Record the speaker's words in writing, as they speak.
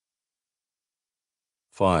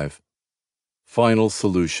5. Final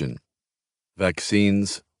solution: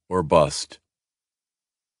 vaccines or bust.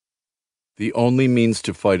 The only means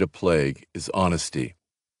to fight a plague is honesty.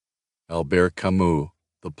 Albert Camus,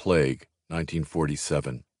 The Plague,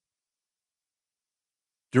 1947.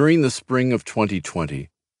 During the spring of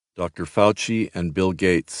 2020, Dr. Fauci and Bill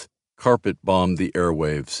Gates carpet-bombed the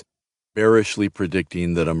airwaves, bearishly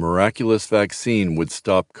predicting that a miraculous vaccine would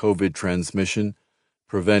stop COVID transmission,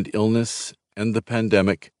 prevent illness, end the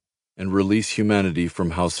pandemic, and release humanity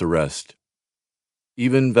from house arrest.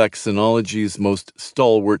 Even vaccinology's most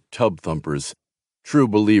stalwart tub-thumpers, true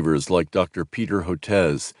believers like Dr. Peter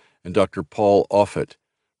Hotez and Dr. Paul Offit,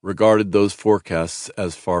 regarded those forecasts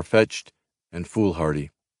as far-fetched and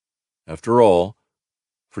foolhardy. After all,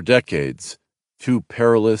 for decades, two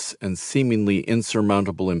perilous and seemingly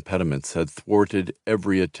insurmountable impediments had thwarted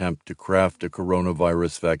every attempt to craft a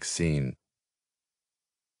coronavirus vaccine.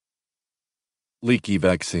 Leaky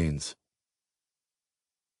vaccines.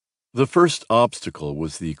 The first obstacle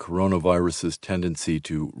was the coronavirus's tendency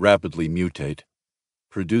to rapidly mutate,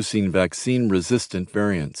 producing vaccine-resistant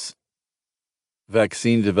variants.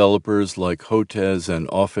 Vaccine developers like Hotez and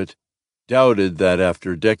Offit doubted that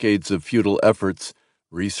after decades of futile efforts,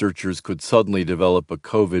 researchers could suddenly develop a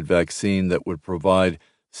COVID vaccine that would provide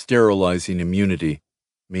sterilizing immunity,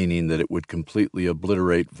 meaning that it would completely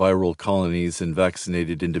obliterate viral colonies in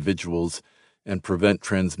vaccinated individuals and prevent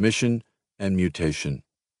transmission and mutation.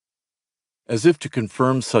 As if to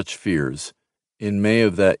confirm such fears, in May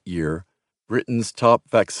of that year, Britain's top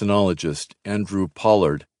vaccinologist, Andrew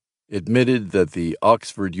Pollard, admitted that the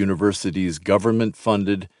Oxford University's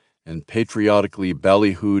government-funded and patriotically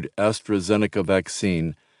ballyhooed AstraZeneca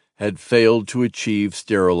vaccine had failed to achieve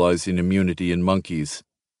sterilizing immunity in monkeys.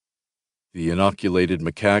 The inoculated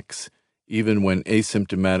macaques, even when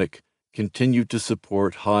asymptomatic, continued to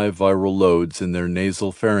support high viral loads in their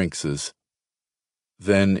nasal pharynxes.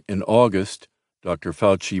 Then, in August, Dr.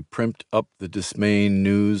 Fauci primped up the dismaying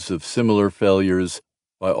news of similar failures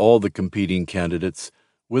by all the competing candidates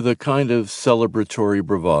with a kind of celebratory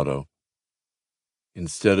bravado.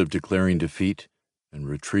 Instead of declaring defeat and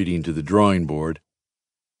retreating to the drawing board,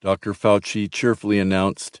 Dr. Fauci cheerfully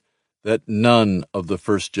announced that none of the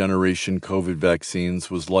first-generation COVID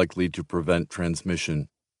vaccines was likely to prevent transmission.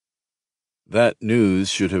 That news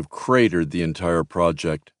should have cratered the entire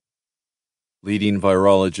project. Leading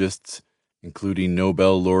virologists, including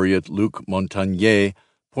Nobel laureate Luc Montagnier,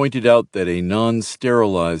 pointed out that a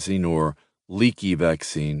non-sterilizing or leaky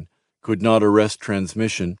vaccine could not arrest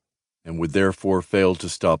transmission and would therefore fail to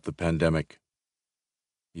stop the pandemic.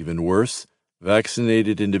 Even worse,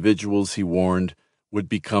 vaccinated individuals, he warned, would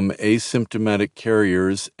become asymptomatic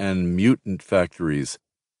carriers and mutant factories,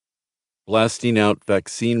 blasting out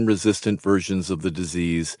vaccine-resistant versions of the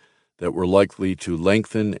disease that were likely to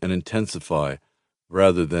lengthen and intensify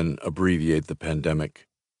rather than abbreviate the pandemic.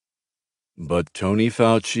 But Tony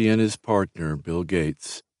Fauci and his partner, Bill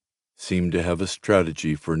Gates, seemed to have a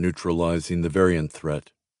strategy for neutralizing the variant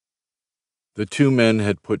threat. The two men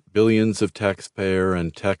had put billions of taxpayer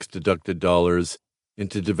and tax-deducted dollars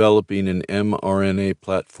into developing an mRNA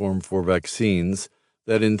platform for vaccines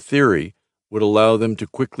that, in theory, would allow them to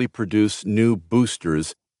quickly produce new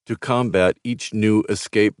boosters to combat each new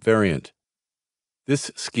escape variant.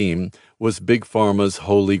 This scheme was Big Pharma's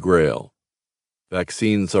holy grail.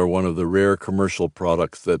 Vaccines are one of the rare commercial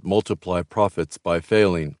products that multiply profits by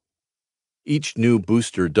failing. Each new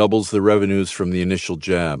booster doubles the revenues from the initial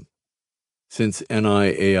jab. Since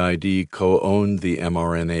NIAID co-owned the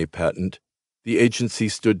mRNA patent, the agency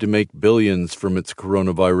stood to make billions from its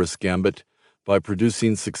coronavirus gambit by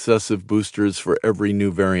producing successive boosters for every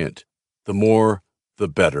new variant. The more, the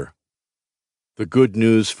better. The good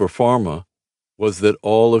news for pharma was that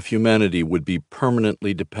all of humanity would be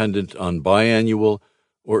permanently dependent on biannual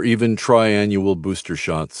or even triannual booster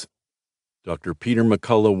shots. Dr. Peter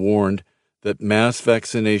McCullough warned that mass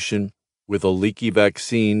vaccination with a leaky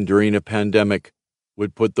vaccine during a pandemic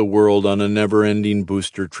would put the world on a never-ending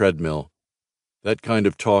booster treadmill. That kind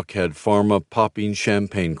of talk had pharma popping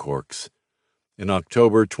champagne corks. In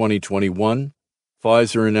October 2021,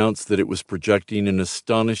 Pfizer announced that it was projecting an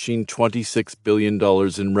astonishing $26 billion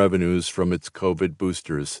in revenues from its COVID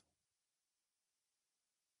boosters.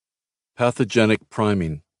 Pathogenic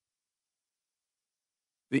priming.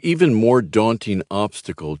 The even more daunting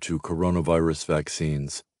obstacle to coronavirus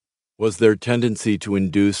vaccines was their tendency to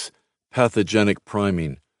induce pathogenic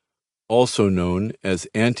priming, also known as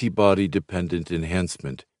antibody-dependent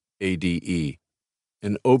enhancement, ADE,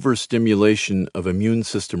 an overstimulation of immune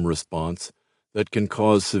system response that can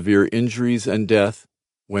cause severe injuries and death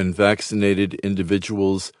when vaccinated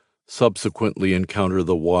individuals subsequently encounter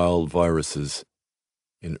the wild viruses.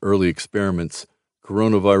 In early experiments,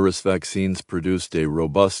 coronavirus vaccines produced a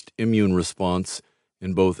robust immune response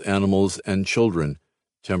in both animals and children,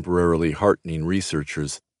 temporarily heartening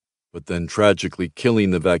researchers, but then tragically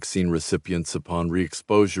killing the vaccine recipients upon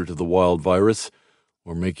re-exposure to the wild virus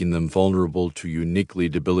or making them vulnerable to uniquely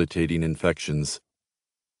debilitating infections.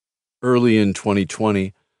 Early in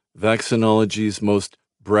 2020, vaccinology's most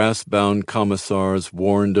brass-bound commissars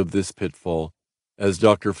warned of this pitfall, as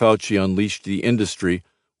Dr. Fauci unleashed the industry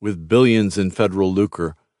with billions in federal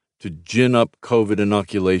lucre to gin up COVID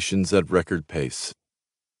inoculations at record pace.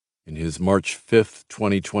 In his March 5,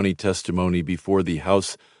 2020 testimony before the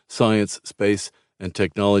House Science, Space, and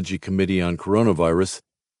Technology Committee on Coronavirus,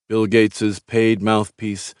 Bill Gates's paid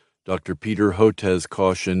mouthpiece, Dr. Peter Hotez,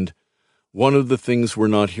 cautioned, "One of the things we're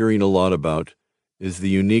not hearing a lot about is the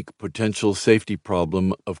unique potential safety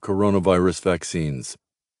problem of coronavirus vaccines.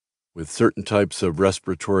 With certain types of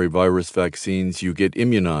respiratory virus vaccines, you get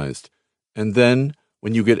immunized, and then,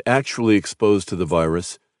 when you get actually exposed to the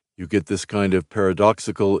virus, you get this kind of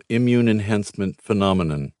paradoxical immune enhancement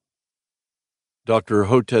phenomenon." Dr.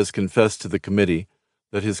 Hotez confessed to the committee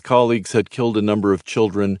that his colleagues had killed a number of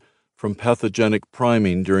children from pathogenic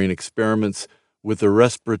priming during experiments with the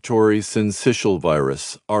respiratory syncytial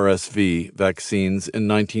virus, RSV, vaccines in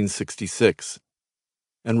 1966,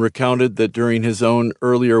 and recounted that during his own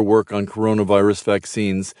earlier work on coronavirus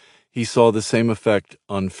vaccines, he saw the same effect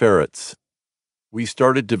on ferrets. "We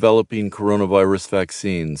started developing coronavirus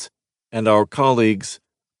vaccines, and our colleagues,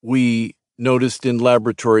 we noticed in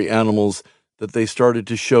laboratory animals that they started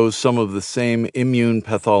to show some of the same immune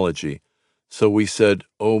pathology. So we said,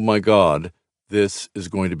 oh my God, this is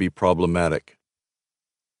going to be problematic."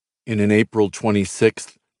 In an April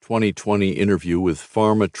 26, 2020 interview with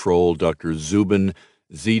pharma troll Dr. Zubin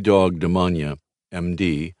Zdogdomania,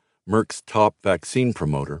 MD, Merck's top vaccine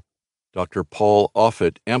promoter, Dr. Paul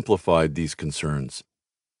Offit amplified these concerns.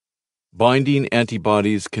 "Binding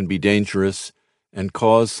antibodies can be dangerous and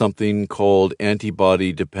cause something called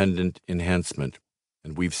antibody-dependent enhancement,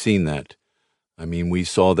 and we've seen that. We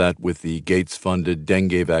saw that with the Gates-funded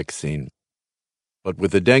dengue vaccine. But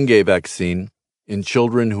with the dengue vaccine, in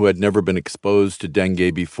children who had never been exposed to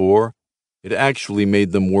dengue before, it actually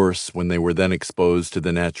made them worse when they were then exposed to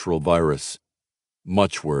the natural virus.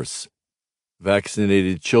 Much worse.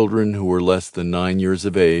 Vaccinated children who were less than 9 years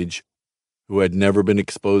of age, who had never been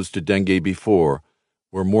exposed to dengue before,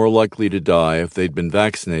 were more likely to die if they'd been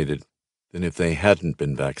vaccinated than if they hadn't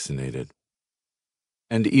been vaccinated."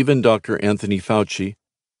 And even Dr. Anthony Fauci,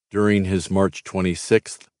 during his March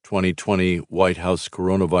 26, 2020 White House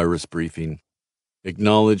coronavirus briefing,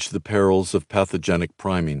 acknowledged the perils of pathogenic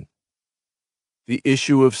priming. "The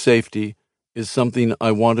issue of safety is something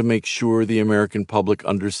I want to make sure the American public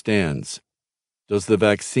understands. Does the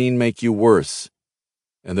vaccine make you worse?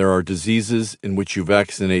 And there are diseases in which you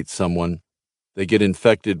vaccinate someone, they get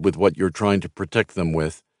infected with what you're trying to protect them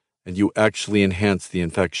with, and you actually enhance the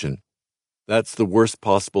infection. That's the worst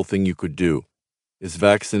possible thing you could do, is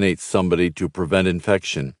vaccinate somebody to prevent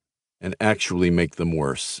infection and actually make them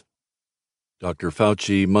worse." Dr.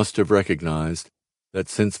 Fauci must have recognized that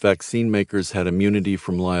since vaccine makers had immunity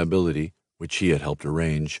from liability, which he had helped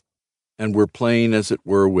arrange, and were playing, as it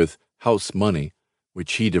were, with house money,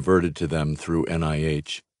 which he diverted to them through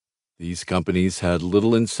NIH, these companies had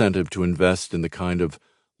little incentive to invest in the kind of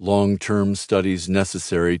long-term studies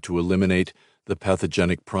necessary to eliminate the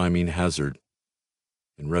pathogenic priming hazard.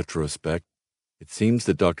 In retrospect, it seems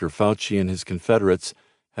that Dr. Fauci and his confederates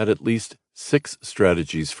had at least 6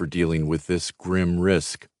 strategies for dealing with this grim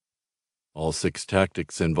risk. All 6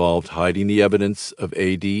 tactics involved hiding the evidence of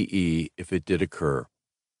ADE if it did occur.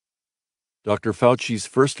 Dr. Fauci's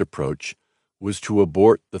first approach was to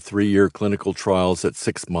abort the 3-year clinical trials at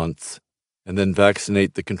 6 months and then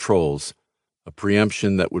vaccinate the controls, a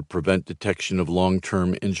preemption that would prevent detection of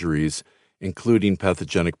long-term injuries, including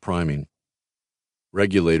pathogenic priming.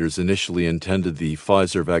 Regulators initially intended the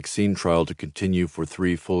Pfizer vaccine trial to continue for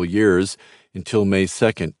 3 full years until May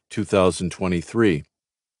 2, 2023.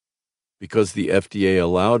 Because the FDA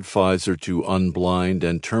allowed Pfizer to unblind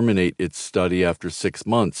and terminate its study after 6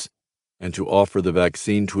 months and to offer the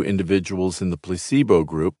vaccine to individuals in the placebo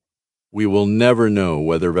group, we will never know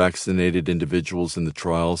whether vaccinated individuals in the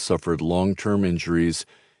trial suffered long-term injuries,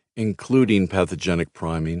 including pathogenic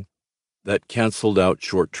priming, that canceled out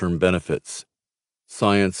short-term benefits.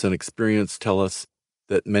 Science and experience tell us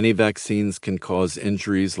that many vaccines can cause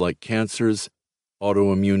injuries like cancers,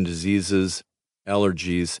 autoimmune diseases,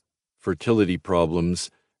 allergies, fertility problems,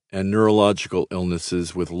 and neurological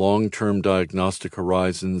illnesses with long-term diagnostic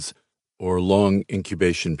horizons or long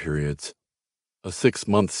incubation periods. A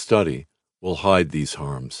 6-month study will hide these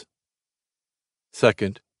harms.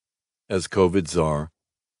 Second, as COVID czar,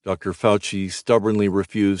 Dr. Fauci stubbornly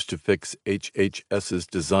refused to fix HHS's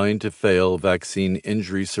designed-to-fail vaccine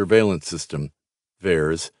injury surveillance system,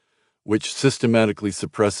 VAERS, which systematically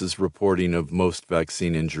suppresses reporting of most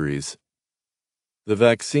vaccine injuries. The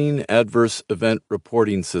Vaccine Adverse Event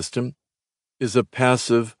Reporting System is a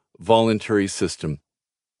passive, voluntary system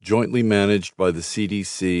jointly managed by the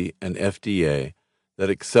CDC and FDA that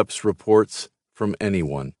accepts reports from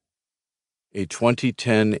anyone. A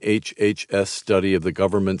 2010 HHS study of the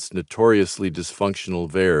government's notoriously dysfunctional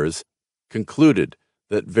VAERS concluded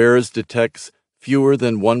that VAERS detects fewer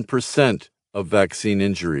than 1% of vaccine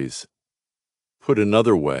injuries. Put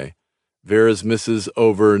another way, VAERS misses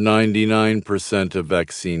over 99% of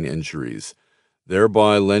vaccine injuries,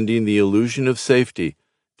 thereby lending the illusion of safety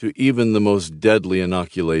to even the most deadly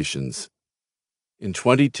inoculations. In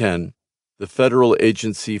 2010, the Federal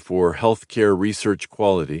Agency for Healthcare Research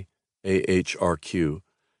Quality, AHRQ,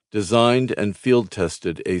 designed and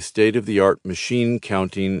field-tested a state-of-the-art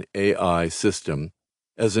machine-counting AI system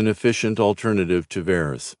as an efficient alternative to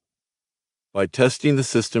VAERS. By testing the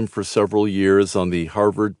system for several years on the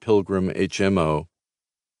Harvard Pilgrim HMO,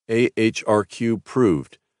 AHRQ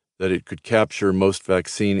proved that it could capture most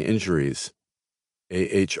vaccine injuries.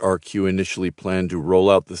 AHRQ initially planned to roll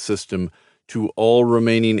out the system to all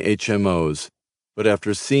remaining HMOs, but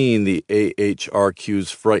after seeing the AHRQ's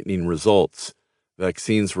frightening results,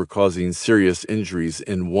 vaccines were causing serious injuries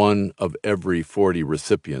in 1 of every 40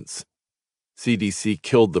 recipients. CDC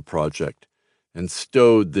killed the project and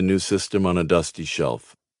stowed the new system on a dusty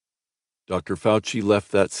shelf. Dr. Fauci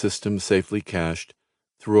left that system safely cached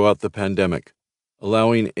throughout the pandemic,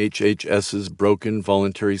 allowing HHS's broken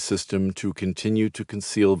voluntary system to continue to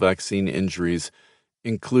conceal vaccine injuries,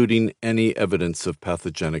 including any evidence of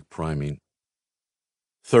pathogenic priming.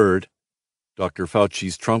 Third, Dr.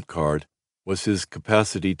 Fauci's trump card was his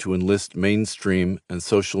capacity to enlist mainstream and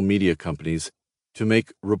social media companies to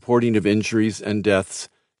make reporting of injuries and deaths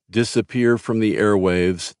disappear from the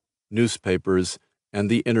airwaves, newspapers,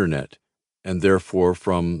 and the Internet, and therefore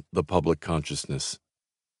from the public consciousness.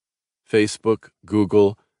 Facebook,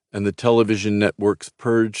 Google, and the television networks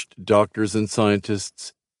purged doctors and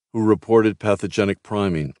scientists who reported pathogenic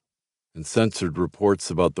priming and censored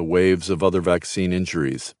reports about the waves of other vaccine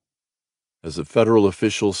injuries. As a federal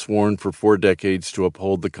official sworn for 4 decades to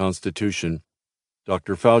uphold the Constitution,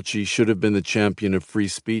 Dr. Fauci should have been the champion of free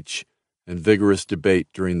speech and vigorous debate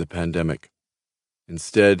during the pandemic.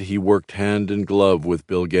 Instead, he worked hand in glove with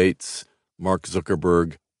Bill Gates, Mark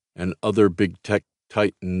Zuckerberg, and other big tech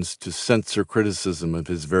titans to censor criticism of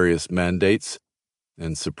his various mandates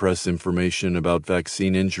and suppress information about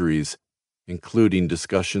vaccine injuries, including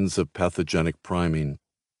discussions of pathogenic priming.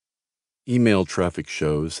 Email traffic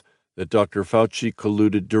shows that Dr. Fauci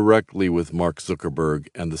colluded directly with Mark Zuckerberg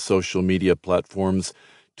and the social media platforms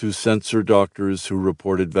to censor doctors who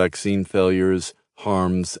reported vaccine failures,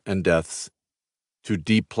 harms, and deaths, to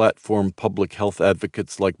deplatform public health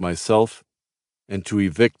advocates like myself, and to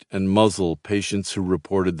evict and muzzle patients who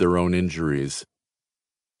reported their own injuries.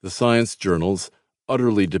 The science journals,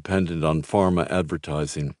 utterly dependent on pharma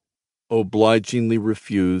advertising, obligingly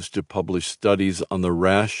refused to publish studies on the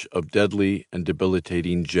rash of deadly and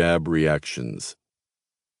debilitating jab reactions.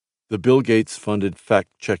 The Bill Gates-funded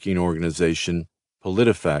fact-checking organization,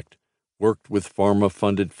 PolitiFact, worked with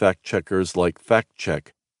pharma-funded fact-checkers like FactCheck,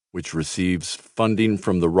 which receives funding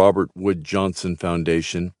from the Robert Wood Johnson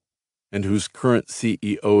Foundation, and whose current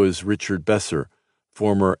CEO is Richard Besser,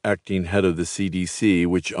 former acting head of the CDC,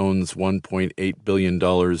 which owns $1.8 billion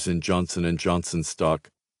in Johnson & Johnson stock,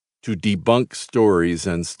 to debunk stories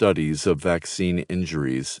and studies of vaccine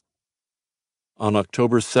injuries. On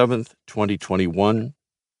October 7, 2021,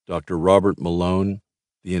 Dr. Robert Malone,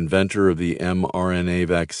 the inventor of the mRNA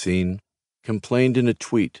vaccine, complained in a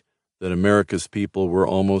tweet that America's people were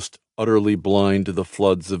almost utterly blind to the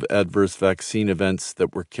floods of adverse vaccine events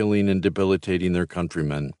that were killing and debilitating their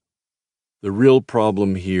countrymen. The real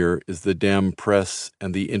problem here is the damn press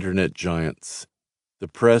and the internet giants. The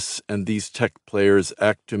press and these tech players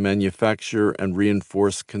act to manufacture and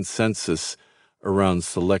reinforce consensus around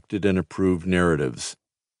selected and approved narratives.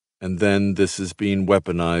 And then this is being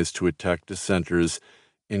weaponized to attack dissenters,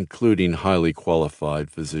 including highly qualified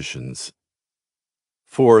physicians.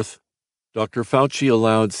 Fourth, Dr. Fauci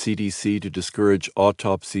allowed CDC to discourage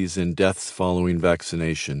autopsies in deaths following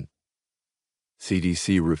vaccination.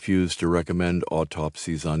 CDC refused to recommend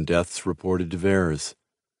autopsies on deaths reported to VAERS.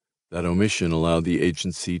 That omission allowed the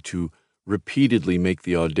agency to repeatedly make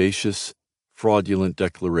the audacious, fraudulent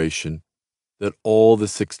declaration that all the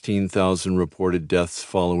 16,000 reported deaths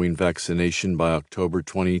following vaccination by October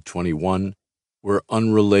 2021 were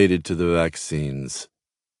unrelated to the vaccines.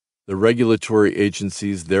 The regulatory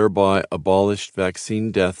agencies thereby abolished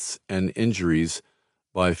vaccine deaths and injuries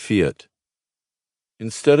by fiat.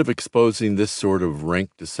 Instead of exposing this sort of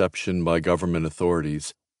rank deception by government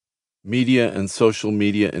authorities, media and social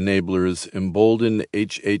media enablers emboldened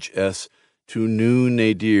HHS to new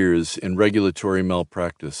nadirs in regulatory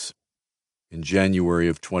malpractice. In January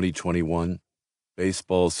of 2021,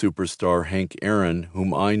 baseball superstar Hank Aaron,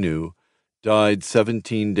 whom I knew, died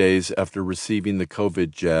 17 days after receiving the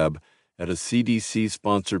COVID jab at a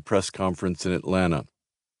CDC-sponsored press conference in Atlanta.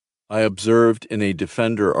 I observed in a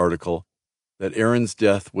Defender article that Aaron's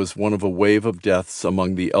death was one of a wave of deaths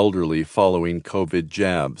among the elderly following COVID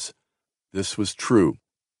jabs. This was true,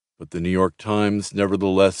 but the New York Times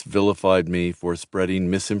nevertheless vilified me for spreading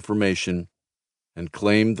misinformation and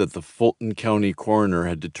claimed that the Fulton County coroner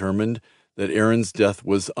had determined that Aaron's death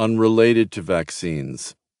was unrelated to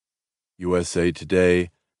vaccines. USA Today,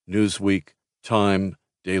 Newsweek, Time,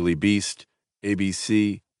 Daily Beast,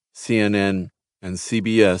 ABC, CNN, and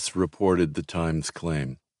CBS reported the Times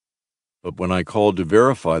claim. But when I called to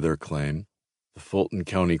verify their claim, the Fulton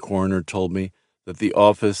County coroner told me that the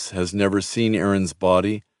office has never seen Aaron's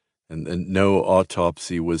body and that no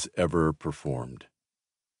autopsy was ever performed.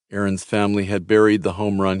 Aaron's family had buried the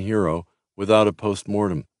home run hero without a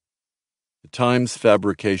post-mortem. The Times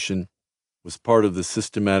fabrication was part of the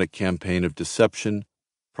systematic campaign of deception,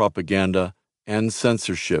 propaganda, and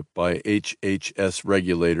censorship by HHS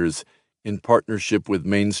regulators in partnership with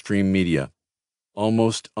mainstream media,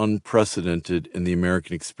 almost unprecedented in the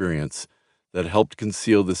American experience, that helped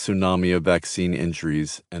conceal the tsunami of vaccine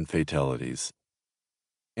injuries and fatalities.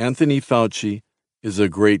 Anthony Fauci is a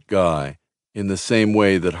great guy in the same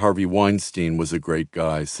way that Harvey Weinstein was a great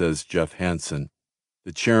guy, says Jeff Hansen,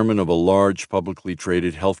 the chairman of a large publicly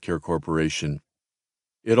traded healthcare corporation.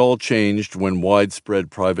 It all changed when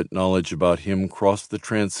widespread private knowledge about him crossed the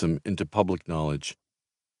transom into public knowledge.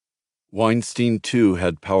 Weinstein, too,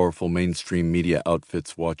 had powerful mainstream media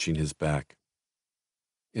outfits watching his back.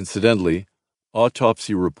 Incidentally,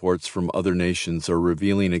 autopsy reports from other nations are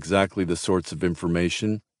revealing exactly the sorts of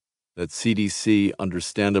information that CDC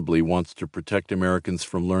understandably wants to protect Americans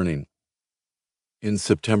from learning. In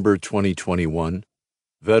September 2021,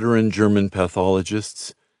 veteran German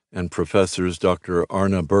pathologists and professors Dr.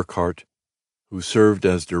 Arne Burkhardt, who served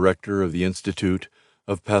as director of the Institute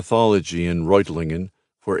of Pathology in Reutlingen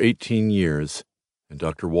for 18 years, and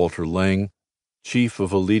Dr. Walter Lang, chief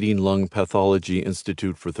of a leading lung pathology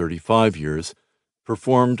institute for 35 years,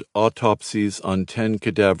 performed autopsies on 10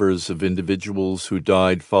 cadavers of individuals who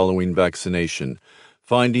died following vaccination,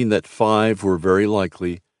 finding that 5 were very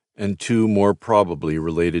likely and 2 more probably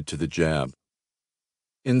related to the jab.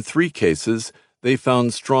 In 3 cases, they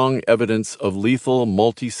found strong evidence of lethal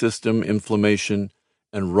multisystem inflammation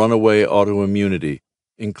and runaway autoimmunity,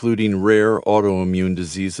 including rare autoimmune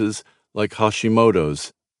diseases like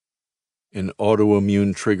Hashimoto's, an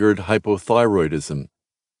autoimmune-triggered hypothyroidism,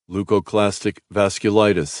 leukoclastic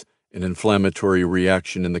vasculitis, an inflammatory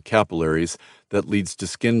reaction in the capillaries that leads to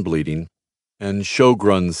skin bleeding, and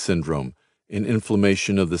Sjogren's syndrome, an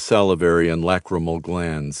inflammation of the salivary and lacrimal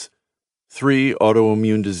glands. 3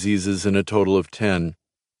 autoimmune diseases in a total of 10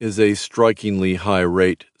 is a strikingly high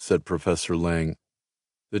rate, said Professor Lang.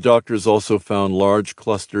 The doctors also found large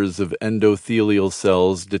clusters of endothelial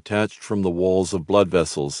cells detached from the walls of blood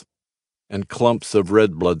vessels, and clumps of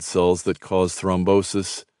red blood cells that cause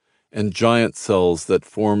thrombosis, and giant cells that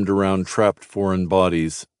formed around trapped foreign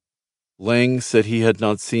bodies. Lang said he had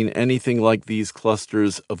not seen anything like these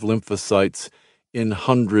clusters of lymphocytes in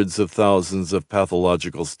hundreds of thousands of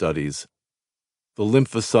pathological studies. The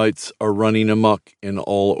lymphocytes are running amok in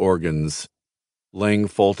all organs. Lang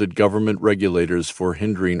faulted government regulators for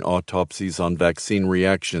hindering autopsies on vaccine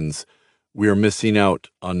reactions. We're missing out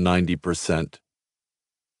on 90%.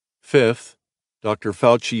 Fifth, Dr.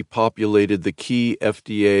 Fauci populated the key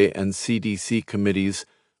FDA and CDC committees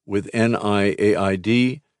with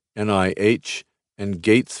NIAID, NIH, and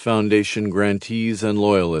Gates Foundation grantees and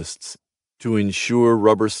loyalists to ensure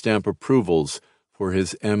rubber stamp approvals for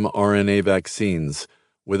his mRNA vaccines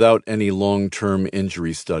without any long-term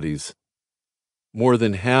injury studies. More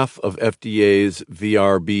than half of FDA's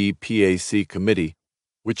VRB-PAC committee,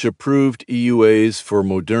 which approved EUAs for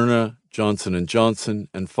Moderna, Johnson & Johnson,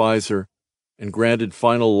 and Pfizer, and granted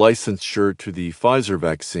final licensure to the Pfizer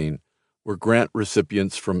vaccine, were grant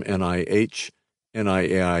recipients from NIH,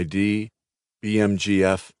 NIAID,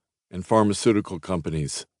 BMGF, and pharmaceutical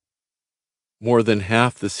companies. More than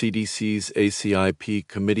half the CDC's ACIP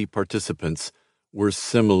committee participants were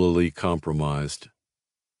similarly compromised.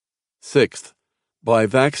 Sixth, by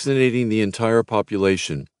vaccinating the entire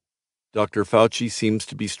population, Dr. Fauci seems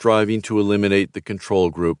to be striving to eliminate the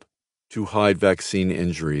control group to hide vaccine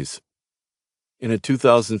injuries. In a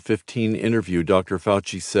 2015 interview, Dr.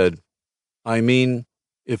 Fauci said, "I mean,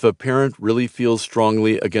 if a parent really feels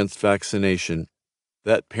strongly against vaccination,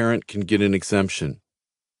 that parent can get an exemption.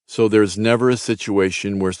 So there's never a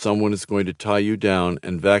situation where someone is going to tie you down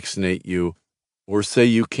and vaccinate you or say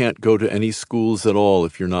you can't go to any schools at all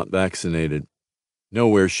if you're not vaccinated.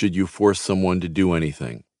 Nowhere should you force someone to do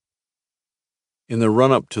anything." In the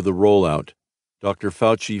run-up to the rollout, Dr.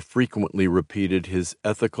 Fauci frequently repeated his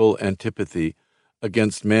ethical antipathy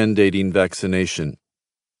against mandating vaccination.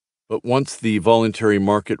 But once the voluntary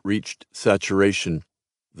market reached saturation,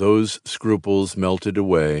 those scruples melted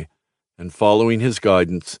away, and following his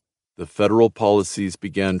guidance, the federal policies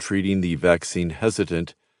began treating the vaccine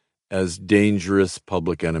hesitant as dangerous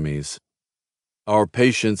public enemies. "Our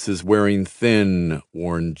patience is wearing thin,"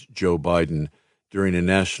 warned Joe Biden during a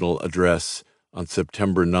national address on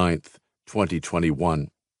September 9,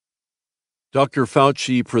 2021. Dr.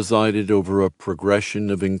 Fauci presided over a progression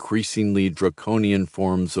of increasingly draconian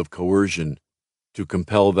forms of coercion to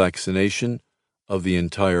compel vaccination of the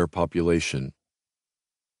entire population.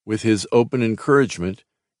 With his open encouragement,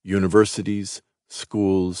 universities,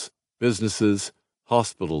 schools, businesses,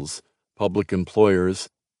 hospitals, public employers,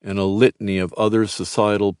 and a litany of other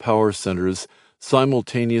societal power centers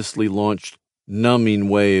simultaneously launched numbing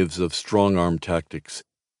waves of strong-arm tactics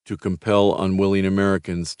to compel unwilling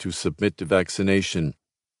Americans to submit to vaccination,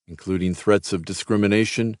 including threats of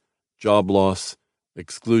discrimination, job loss,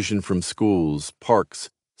 exclusion from schools, parks,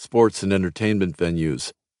 sports and entertainment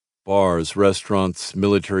venues, bars, restaurants,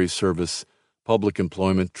 military service, public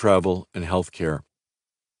employment, travel, and health care.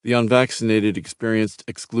 The unvaccinated experienced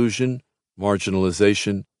exclusion,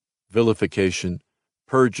 marginalization, vilification,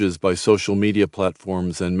 purges by social media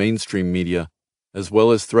platforms and mainstream media, as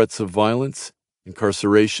well as threats of violence,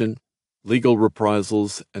 incarceration, legal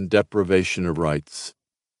reprisals, and deprivation of rights.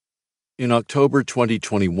 In October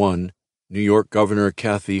 2021, New York Governor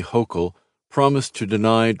Kathy Hochul promised to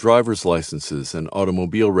deny driver's licenses and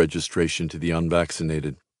automobile registration to the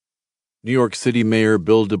unvaccinated. New York City Mayor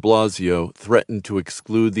Bill de Blasio threatened to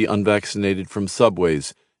exclude the unvaccinated from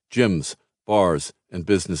subways, gyms, bars, and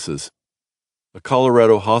businesses. A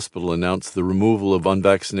Colorado hospital announced the removal of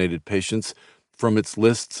unvaccinated patients from its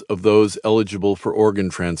lists of those eligible for organ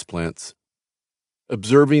transplants.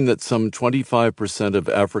 Observing that some 25% of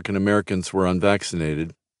African Americans were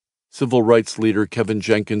unvaccinated, civil rights leader Kevin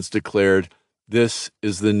Jenkins declared, "This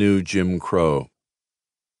is the new Jim Crow."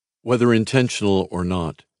 Whether intentional or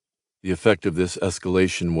not, the effect of this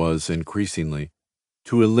escalation was, increasingly,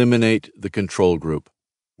 to eliminate the control group,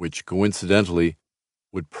 which, coincidentally,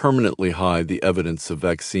 would permanently hide the evidence of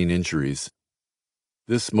vaccine injuries.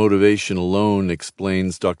 This motivation alone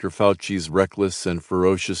explains Dr. Fauci's reckless and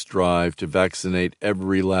ferocious drive to vaccinate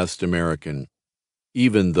every last American,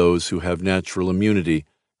 even those who have natural immunity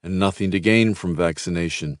and nothing to gain from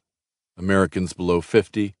vaccination, Americans below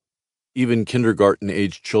 50, even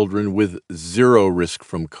kindergarten-aged children with zero risk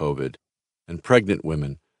from COVID, and pregnant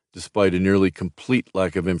women, despite a nearly complete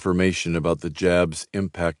lack of information about the jab's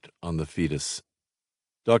impact on the fetus.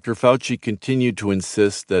 Dr. Fauci continued to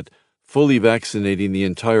insist that fully vaccinating the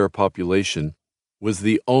entire population was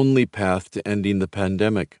the only path to ending the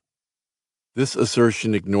pandemic. This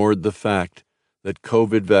assertion ignored the fact that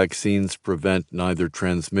COVID vaccines prevent neither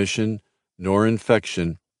transmission nor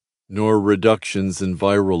infection nor reductions in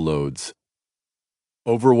viral loads.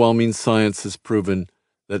 Overwhelming science has proven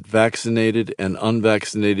that vaccinated and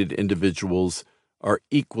unvaccinated individuals are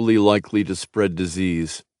equally likely to spread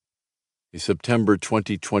disease. A September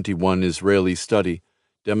 2021 Israeli study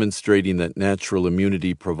demonstrating that natural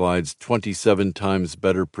immunity provides 27 times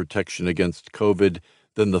better protection against COVID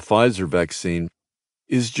than the Pfizer vaccine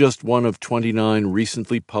is just one of 29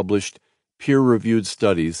 recently published peer-reviewed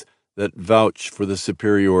studies that vouch for the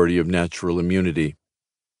superiority of natural immunity.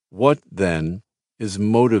 What, then, is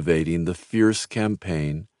motivating the fierce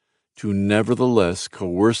campaign to nevertheless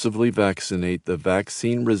coercively vaccinate the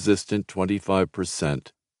vaccine-resistant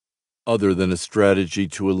 25%, other than a strategy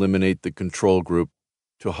to eliminate the control group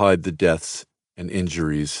to hide the deaths and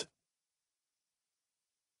injuries?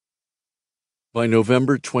 By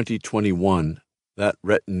November 2021, that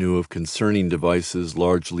retinue of concerning devices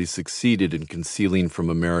largely succeeded in concealing from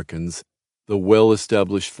Americans the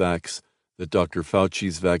well-established facts that Dr.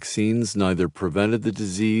 Fauci's vaccines neither prevented the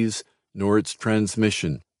disease nor its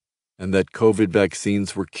transmission, and that COVID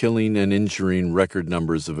vaccines were killing and injuring record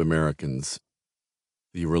numbers of Americans.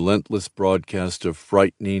 The relentless broadcast of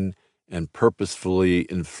frightening and purposefully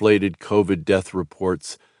inflated COVID death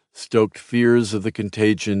reports stoked fears of the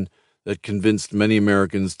contagion that convinced many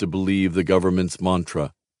Americans to believe the government's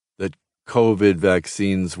mantra that COVID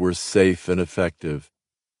vaccines were safe and effective,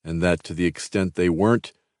 and that to the extent they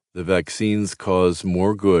weren't, the vaccines caused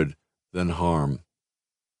more good than harm.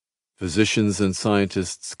 Physicians and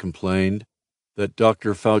scientists complained that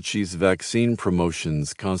Dr. Fauci's vaccine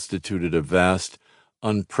promotions constituted a vast,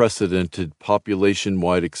 unprecedented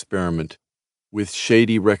population-wide experiment with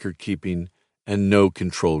shady record-keeping and no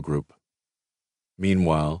control group.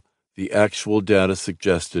 Meanwhile, the actual data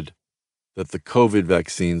suggested that the COVID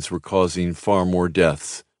vaccines were causing far more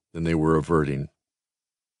deaths than they were averting.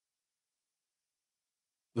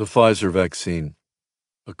 The Pfizer vaccine.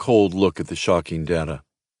 A cold look at the shocking data.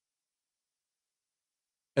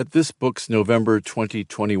 At this book's November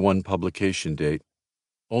 2021 publication date,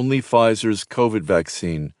 only Pfizer's COVID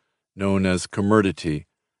vaccine, known as Comirnaty,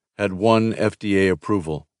 had one FDA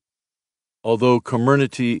approval. Although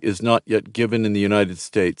Comirnaty is not yet given in the United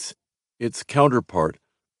States, its counterpart,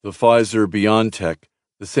 the Pfizer-BioNTech,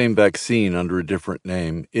 the same vaccine under a different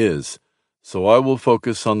name, is, so I will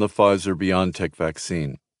focus on the Pfizer-BioNTech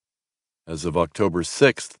vaccine. As of October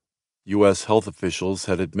 6th, U.S. health officials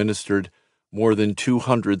had administered more than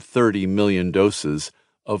 230 million doses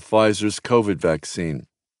of Pfizer's COVID vaccine,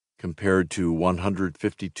 compared to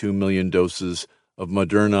 152 million doses of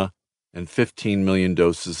Moderna and 15 million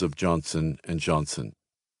doses of Johnson & Johnson.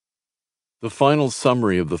 The final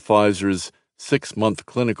summary of the Pfizer's 6-month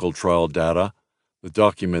clinical trial data, the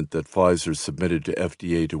document that Pfizer submitted to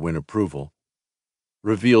FDA to win approval,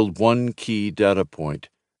 revealed one key data point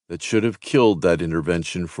that should have killed that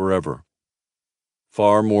intervention forever.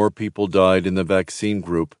 Far more people died in the vaccine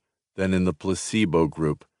group than in the placebo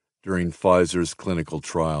group during Pfizer's clinical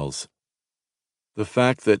trials. The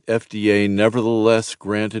fact that FDA nevertheless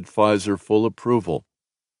granted Pfizer full approval,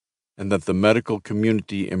 and that the medical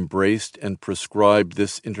community embraced and prescribed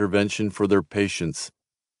this intervention for their patients,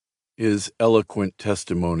 is eloquent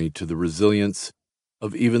testimony to the resilience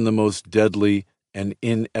of even the most deadly and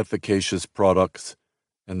inefficacious products,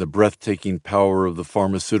 and the breathtaking power of the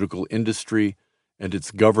pharmaceutical industry and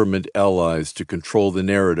its government allies to control the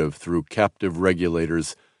narrative through captive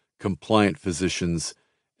regulators, compliant physicians,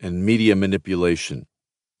 and media manipulation,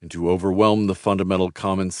 and to overwhelm the fundamental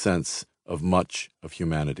common sense of much of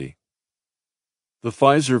humanity. The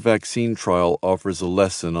Pfizer vaccine trial offers a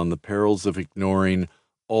lesson on the perils of ignoring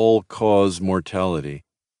all-cause mortality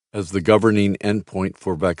as the governing endpoint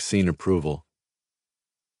for vaccine approval.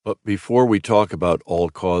 But before we talk about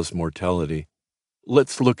all-cause mortality,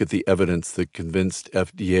 let's look at the evidence that convinced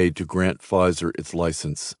FDA to grant Pfizer its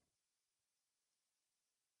license.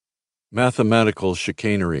 Mathematical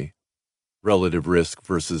chicanery, relative risk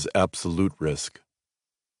versus absolute risk.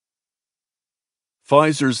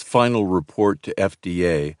 Pfizer's final report to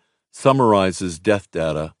FDA summarizes death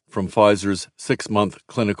data from Pfizer's 6-month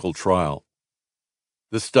clinical trial.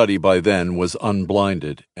 The study by then was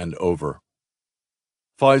unblinded and over.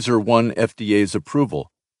 Pfizer won FDA's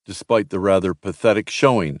approval, despite the rather pathetic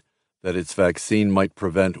showing that its vaccine might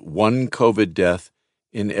prevent one COVID death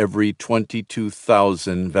in every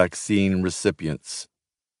 22,000 vaccine recipients.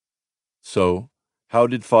 So, how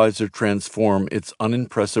did Pfizer transform its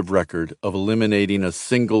unimpressive record of eliminating a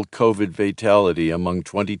single COVID fatality among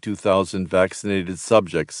 22,000 vaccinated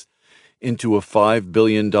subjects into a $5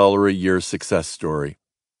 billion a year success story?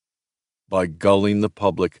 By gulling the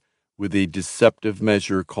public with a deceptive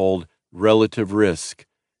measure called relative risk,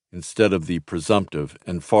 instead of the presumptive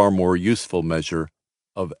and far more useful measure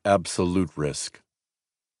of absolute risk.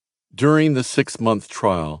 During the 6-month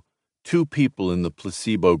trial, 2 people in the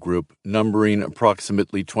placebo group, numbering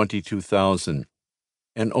approximately 22,000,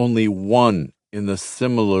 and only 1 in the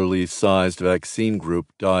similarly sized vaccine group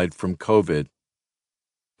died from COVID.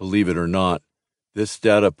 Believe it or not, this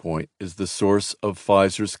data point is the source of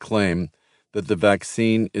Pfizer's claim that the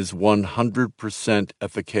vaccine is 100%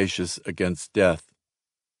 efficacious against death.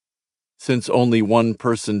 Since only 1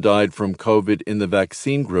 person died from COVID in the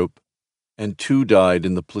vaccine group and 2 died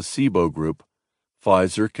in the placebo group,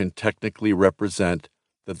 Pfizer can technically represent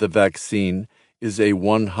that the vaccine is a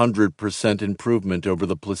 100% improvement over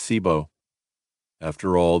the placebo.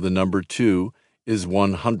 After all, the number 2 is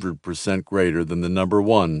 100% greater than the number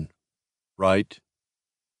 1, right?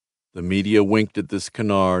 The media winked at this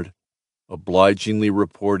canard, obligingly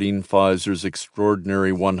reporting Pfizer's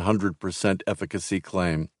extraordinary 100% efficacy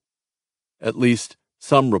claim. At least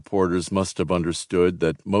some reporters must have understood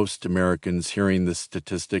that most Americans hearing this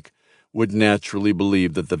statistic would naturally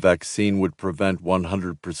believe that the vaccine would prevent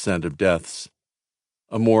 100% of deaths.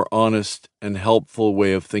 A more honest and helpful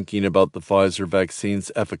way of thinking about the Pfizer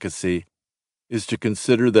vaccine's efficacy is to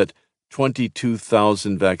consider that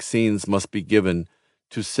 22,000 vaccines must be given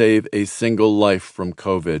to save a single life from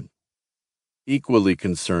COVID. Equally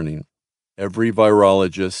concerning, every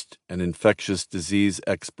virologist and infectious disease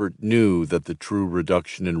expert knew that the true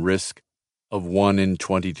reduction in risk of 1 in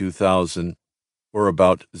 22,000, or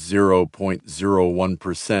about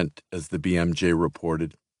 0.01%, as the BMJ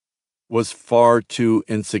reported, was far too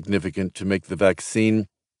insignificant to make the vaccine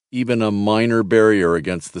even a minor barrier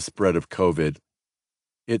against the spread of COVID.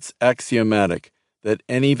 It's axiomatic that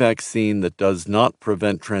any vaccine that does not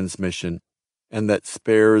prevent transmission and that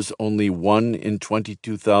spares only 1 in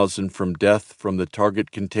 22,000 from death from the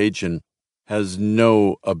target contagion has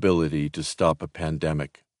no ability to stop a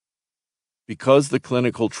pandemic. Because the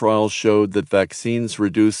clinical trials showed that vaccines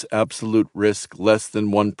reduce absolute risk less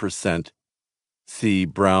than 1%, see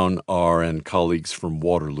Brown, R. and colleagues from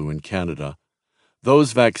Waterloo in Canada,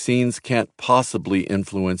 those vaccines can't possibly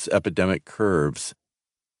influence epidemic curves.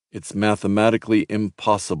 It's mathematically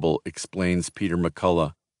impossible, explains Peter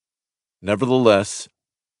McCullough. Nevertheless,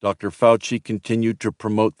 Dr. Fauci continued to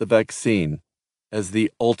promote the vaccine as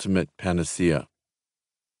the ultimate panacea.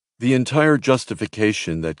 The entire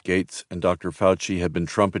justification that Gates and Dr. Fauci had been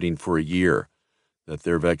trumpeting for a year, that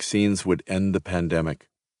their vaccines would end the pandemic,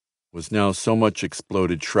 was now so much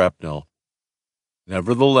exploded shrapnel.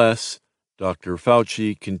 Nevertheless, Dr.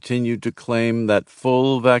 Fauci continued to claim that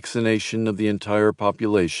full vaccination of the entire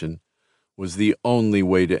population was the only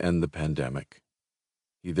way to end the pandemic.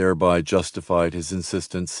 He thereby justified his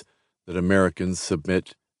insistence that Americans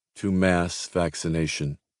submit to mass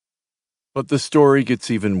vaccination. But the story gets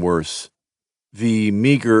even worse. The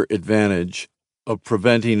meager advantage of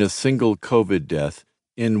preventing a single COVID death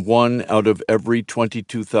in 1 out of every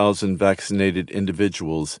 22,000 vaccinated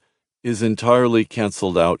individuals is entirely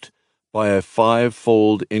canceled out by a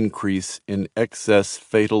 5-fold increase in excess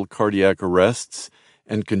fatal cardiac arrests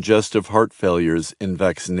and congestive heart failures in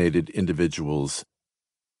vaccinated individuals.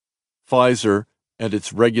 Pfizer and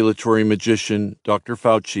its regulatory magician, Dr.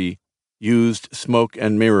 Fauci, used smoke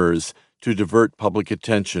and mirrors to divert public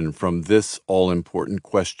attention from this all-important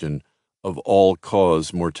question of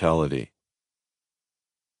all-cause mortality.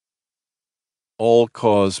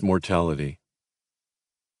 All-cause mortality.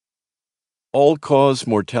 All-cause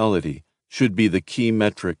mortality should be the key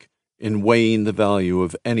metric in weighing the value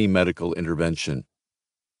of any medical intervention.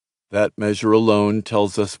 That measure alone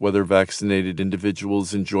tells us whether vaccinated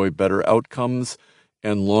individuals enjoy better outcomes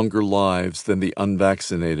and longer lives than the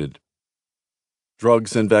unvaccinated.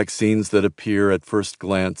 Drugs and vaccines that appear at first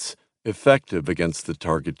glance effective against the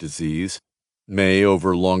target disease may,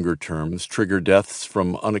 over longer terms, trigger deaths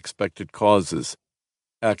from unexpected causes,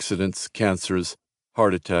 accidents, cancers,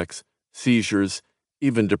 heart attacks, seizures,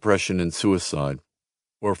 even depression and suicide,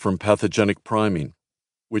 or from pathogenic priming,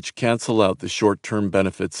 which cancel out the short-term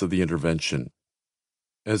benefits of the intervention.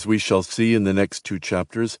 As we shall see in the next 2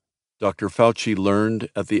 chapters, Dr. Fauci learned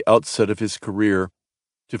at the outset of his career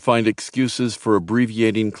to find excuses for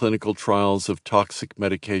abbreviating clinical trials of toxic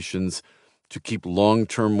medications to keep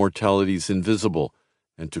long-term mortalities invisible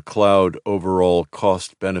and to cloud overall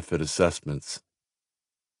cost-benefit assessments.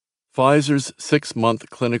 Pfizer's 6-month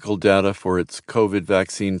clinical data for its COVID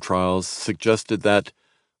vaccine trials suggested that,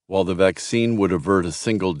 while the vaccine would avert a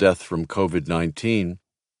single death from COVID-19,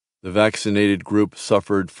 the vaccinated group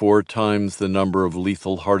suffered 4 times the number of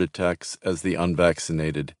lethal heart attacks as the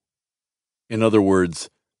unvaccinated. In other words,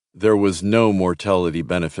 there was no mortality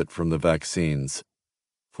benefit from the vaccines.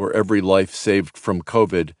 For every life saved from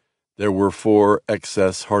COVID, there were 4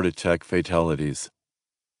 excess heart attack fatalities.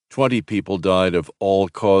 20 people died of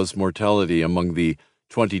all-cause mortality among the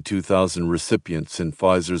 22,000 recipients in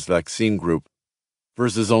Pfizer's vaccine group,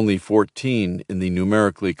 versus only 14 in the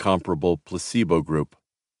numerically comparable placebo group.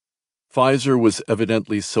 Pfizer was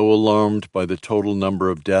evidently so alarmed by the total number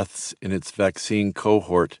of deaths in its vaccine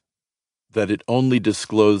cohort that it only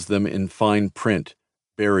disclosed them in fine print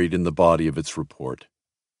buried in the body of its report.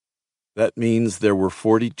 That means there were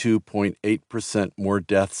 42.8% more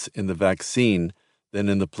deaths in the vaccine than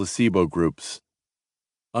in the placebo groups.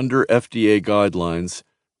 Under FDA guidelines,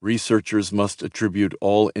 researchers must attribute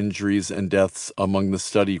all injuries and deaths among the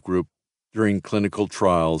study group during clinical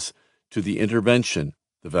trials to the intervention,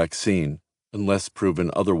 the vaccine, unless proven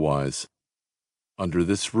otherwise. Under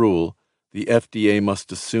this rule, the FDA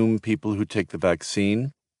must assume people who take the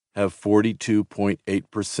vaccine have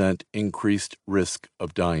 42.8% increased risk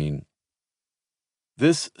of dying.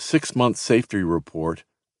 This 6-month safety report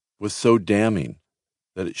was so damning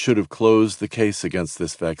that it should have closed the case against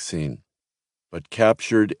this vaccine, but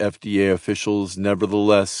captured FDA officials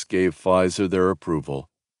nevertheless gave Pfizer their approval.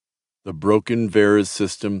 The broken VAERS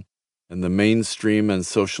system and the mainstream and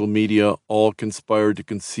social media all conspired to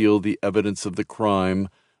conceal the evidence of the crime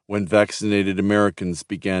when vaccinated Americans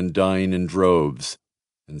began dying in droves,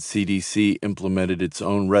 and CDC implemented its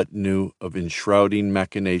own retinue of enshrouding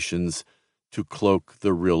machinations to cloak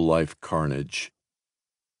the real-life carnage.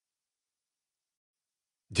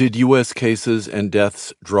 Did U.S. cases and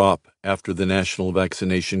deaths drop after the national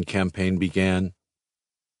vaccination campaign began?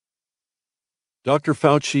 Dr.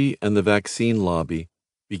 Fauci and the vaccine lobby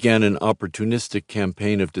began an opportunistic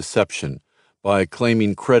campaign of deception by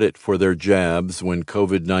claiming credit for their jabs when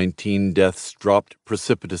COVID-19 deaths dropped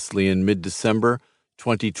precipitously in mid-December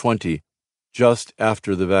 2020, just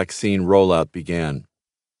after the vaccine rollout began.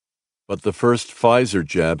 But the first Pfizer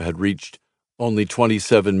jab had reached only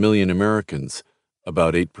 27 million Americans,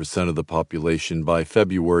 about 8% of the population, by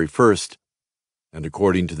February 1st, and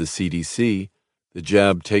according to the CDC, the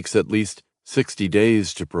jab takes at least 60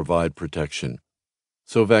 days to provide protection,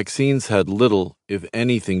 so vaccines had little, if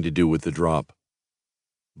anything, to do with the drop.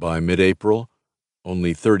 By mid-April,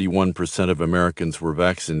 only 31% of Americans were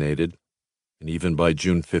vaccinated, and even by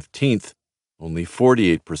June 15th, only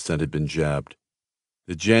 48% had been jabbed.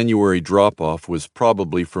 The January drop-off was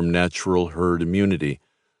probably from natural herd immunity,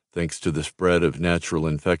 thanks to the spread of natural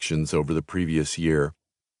infections over the previous year,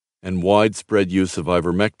 and widespread use of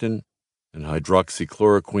ivermectin and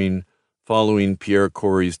hydroxychloroquine following Pierre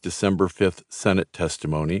Corey's December 5th Senate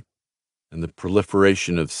testimony, and the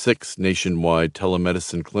proliferation of 6 nationwide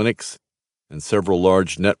telemedicine clinics and several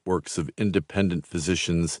large networks of independent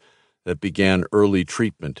physicians that began early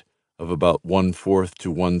treatment of about 1/4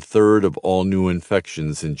 to 1/3 of all new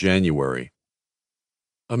infections in January.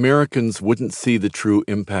 Americans wouldn't see the true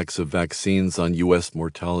impacts of vaccines on U.S.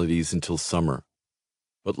 mortalities until summer.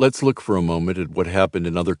 But let's look for a moment at what happened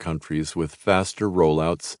in other countries with faster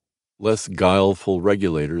rollouts, less guileful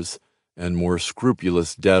regulators, and more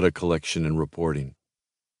scrupulous data collection and reporting.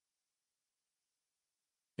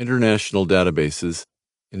 International databases,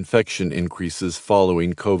 infection increases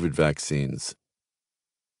following COVID vaccines.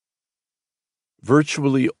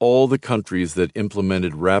 Virtually all the countries that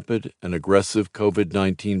implemented rapid and aggressive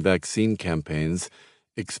COVID-19 vaccine campaigns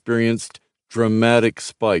experienced dramatic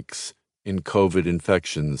spikes in COVID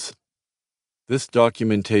infections. This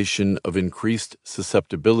documentation of increased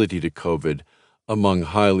susceptibility to COVID among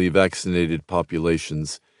highly vaccinated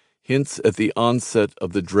populations hints at the onset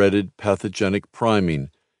of the dreaded pathogenic priming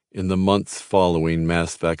in the months following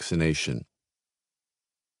mass vaccination.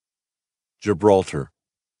 Gibraltar.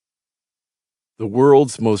 The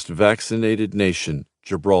world's most vaccinated nation,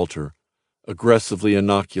 Gibraltar, aggressively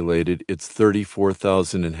inoculated its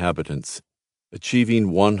 34,000 inhabitants,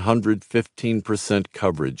 achieving 115%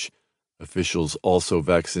 coverage. Officials also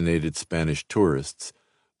vaccinated Spanish tourists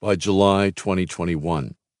by July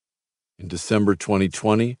 2021. In December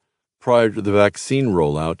 2020, prior to the vaccine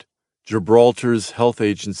rollout, Gibraltar's health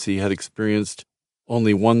agency had experienced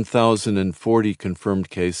only 1,040 confirmed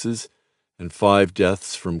cases and 5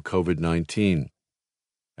 deaths from COVID-19.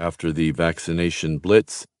 After the vaccination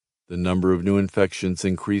blitz, the number of new infections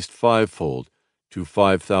increased 5-fold to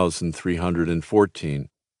 5,314,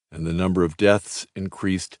 and the number of deaths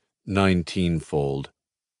increased 19-fold.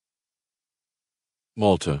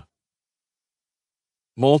 Malta.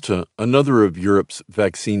 Malta, another of Europe's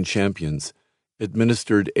vaccine champions,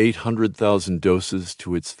 administered 800,000 doses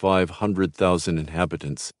to its 500,000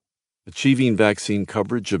 inhabitants, achieving vaccine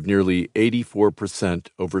coverage of nearly 84%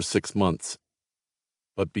 over 6 months.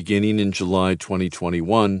 But beginning in July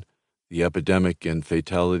 2021, the epidemic and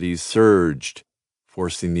fatalities surged,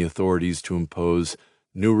 forcing the authorities to impose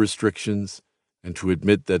new restrictions and to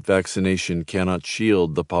admit that vaccination cannot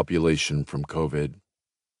shield the population from COVID.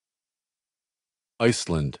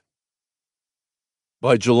 Iceland.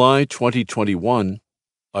 By July 2021,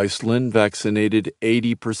 Iceland vaccinated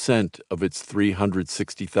 80% of its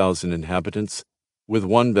 360,000 inhabitants with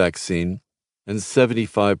 1 vaccine and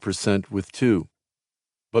 75% with 2.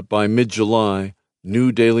 But by mid-July,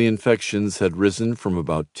 new daily infections had risen from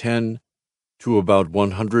about 10 to about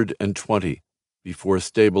 120 before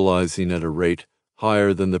stabilizing at a rate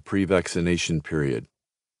higher than the pre-vaccination period.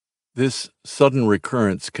 This sudden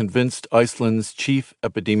recurrence convinced Iceland's chief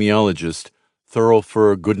epidemiologist,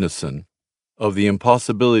 Thorolfur Gudnason, of the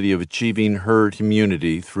impossibility of achieving herd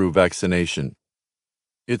immunity through vaccination.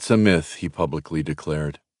 "It's a myth," he publicly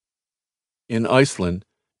declared. In Iceland,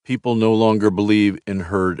 people no longer believe in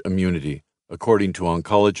herd immunity, according to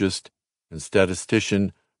oncologist and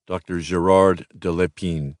statistician Dr. Gerard de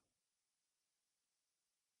Lepine.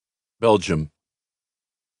 Belgium.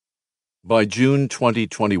 By June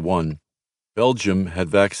 2021, Belgium had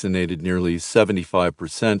vaccinated nearly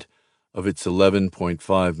 75% of its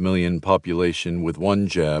 11.5 million population with one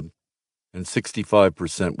jab and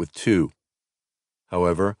 65% with two.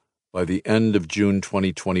 However, by the end of June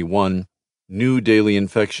 2021, new daily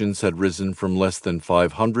infections had risen from less than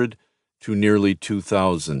 500 to nearly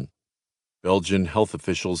 2,000. Belgian health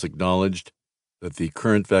officials acknowledged that the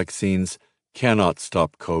current vaccines cannot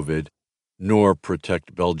stop COVID nor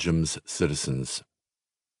protect Belgium's citizens.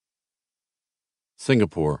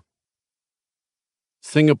 Singapore.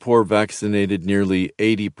 Singapore vaccinated nearly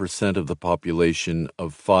 80% of the population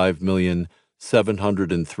of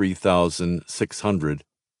 5,703,600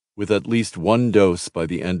 with at least one dose by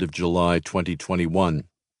the end of July 2021.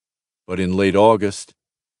 But in late August,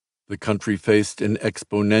 the country faced an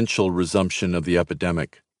exponential resumption of the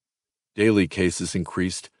epidemic. Daily cases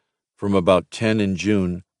increased from about 10 in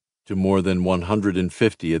June to more than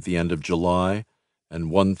 150 at the end of July and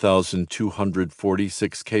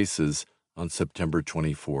 1,246 cases on September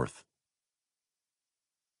 24th.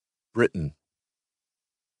 Britain.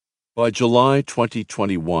 By July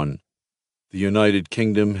 2021, the United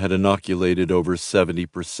Kingdom had inoculated over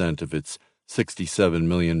 70% of its 67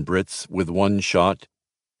 million Brits with one shot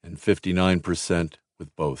and 59%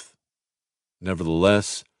 with both.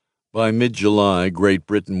 Nevertheless, by mid-July, Great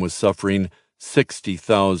Britain was suffering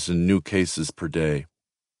 60,000 new cases per day.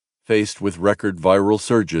 Faced with record viral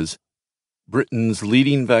surges, Britain's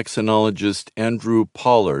leading vaccinologist Andrew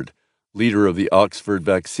Pollard, leader of the Oxford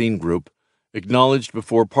Vaccine Group, acknowledged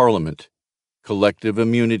before Parliament, collective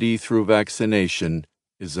immunity through vaccination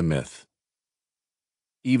is a myth.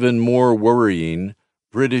 Even more worrying,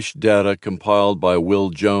 British data compiled by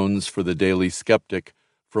Will Jones for the Daily Skeptic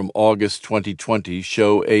from August 2020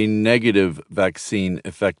 show a negative vaccine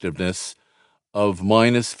effectiveness of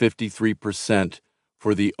 -53%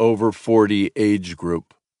 for the over 40 age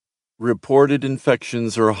group. Reported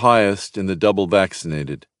infections are highest in the double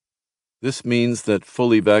vaccinated. This means that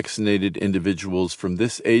fully vaccinated individuals from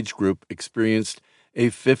this age group experienced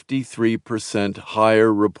a 53%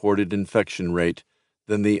 higher reported infection rate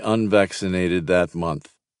than the unvaccinated that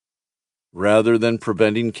month. Rather than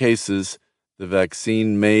preventing cases, the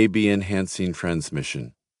vaccine may be enhancing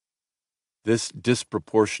transmission. This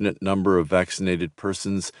disproportionate number of vaccinated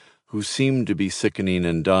persons who seem to be sickening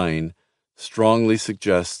and dying strongly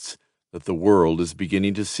suggests that the world is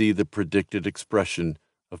beginning to see the predicted expression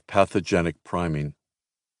of pathogenic priming.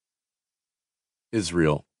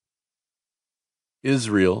 Israel.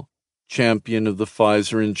 Israel, champion of the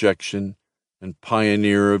Pfizer injection and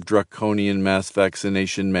pioneer of draconian mass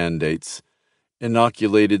vaccination mandates,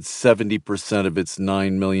 inoculated 70% of its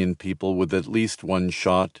 9 million people with at least one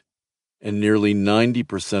shot, and nearly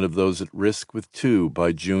 90% of those at risk with two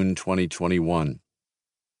by June 2021.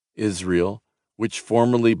 Israel, which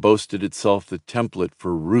formerly boasted itself the template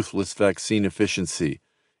for ruthless vaccine efficiency,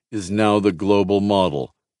 is now the global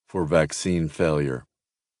model for vaccine failure.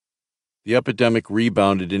 The epidemic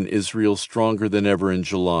rebounded in Israel stronger than ever in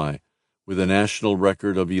July, with a national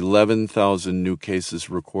record of 11,000 new cases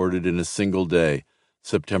recorded in a single day,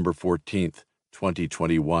 September 14,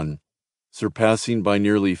 2021, surpassing by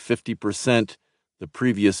nearly 50% the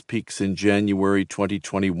previous peaks in January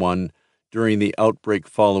 2021 during the outbreak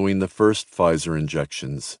following the first Pfizer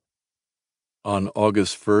injections. On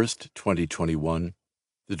August 1, 2021,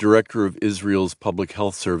 the director of Israel's Public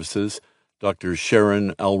Health Services, Dr.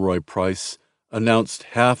 Sharon Alroy-Price, announced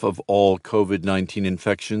half of all COVID-19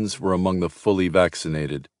 infections were among the fully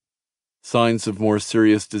vaccinated. Signs of more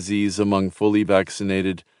serious disease among fully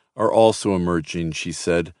vaccinated are also emerging, she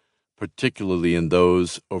said, particularly in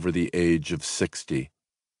those over the age of 60.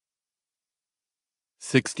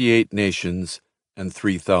 68 nations and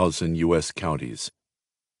 3,000 U.S. counties.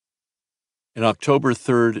 An October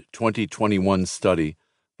 3, 2021 study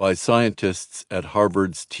by scientists at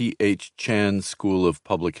Harvard's T.H. Chan School of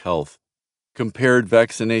Public Health compared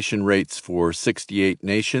vaccination rates for 68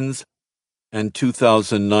 nations and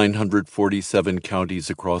 2,947 counties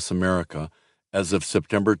across America as of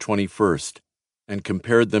September 21st and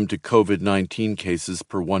compared them to COVID-19 cases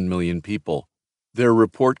per 1 million people. Their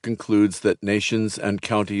report concludes that nations and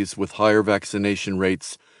counties with higher vaccination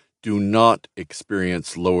rates do not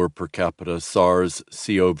experience lower per capita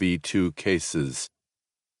SARS-CoV-2 cases.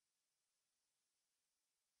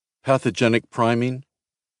 Pathogenic priming.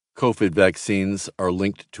 COVID vaccines are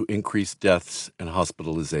linked to increased deaths and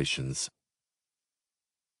hospitalizations.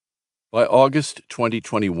 By August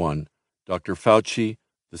 2021, Dr. Fauci,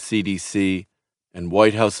 the CDC, and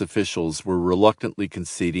White House officials were reluctantly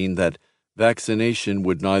conceding that vaccination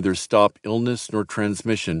would neither stop illness nor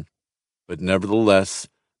transmission, but nevertheless,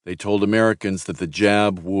 they told Americans that the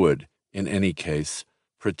jab would, in any case,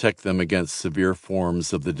 protect them against severe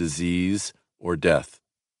forms of the disease or death.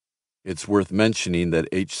 It's worth mentioning that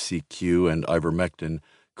HCQ and ivermectin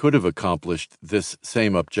could have accomplished this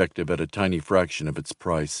same objective at a tiny fraction of its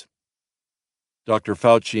price. Dr.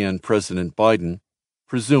 Fauci and President Biden,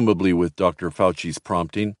 presumably with Dr. Fauci's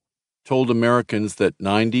prompting, told Americans that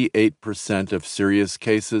 98% of serious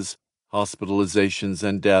cases, hospitalizations,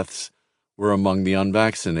 and deaths were among the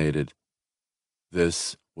unvaccinated.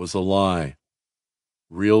 This was a lie.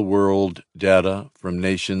 Real-world data from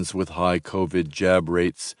nations with high COVID jab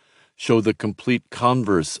rates show the complete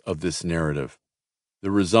converse of this narrative. The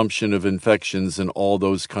resumption of infections in all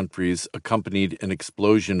those countries accompanied an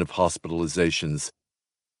explosion of hospitalizations,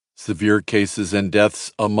 severe cases, and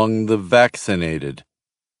deaths among the vaccinated.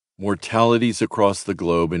 Mortalities across the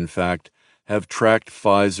globe, in fact, have tracked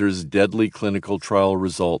Pfizer's deadly clinical trial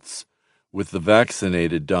results, with the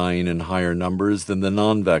vaccinated dying in higher numbers than the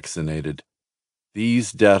non-vaccinated.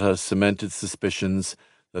 These data cemented suspicions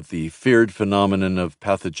that the feared phenomenon of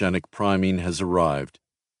pathogenic priming has arrived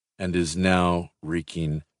and is now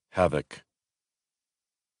wreaking havoc.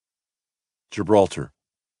 Gibraltar.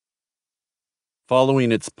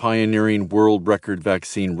 Following its pioneering world record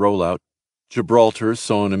vaccine rollout, Gibraltar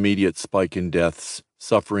saw an immediate spike in deaths,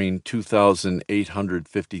 suffering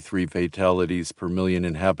 2,853 fatalities per million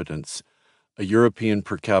inhabitants, a European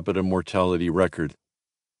per capita mortality record.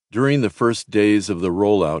 During the first days of the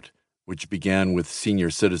rollout, which began with senior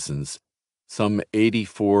citizens, some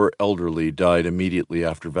 84 elderly died immediately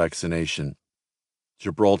after vaccination.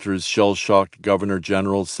 Gibraltar's shell-shocked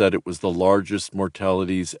governor-general said it was the largest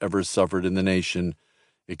mortalities ever suffered in the nation,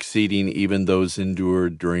 exceeding even those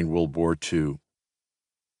endured during World War II.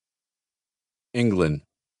 England.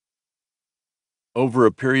 Over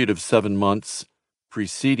a period of 7 months,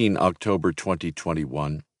 preceding October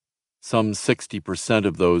 2021, some 60%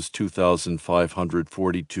 of those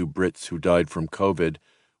 2,542 Brits who died from COVID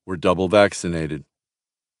were double vaccinated.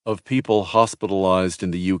 Of people hospitalized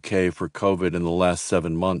in the UK for COVID in the last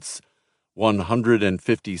 7 months,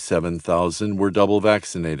 157,000 were double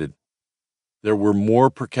vaccinated. There were more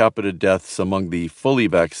per capita deaths among the fully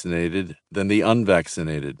vaccinated than the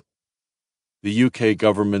unvaccinated. The UK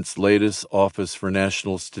government's latest Office for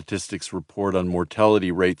National Statistics report on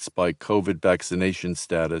mortality rates by COVID vaccination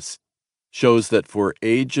status shows that for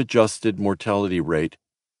age-adjusted mortality rate,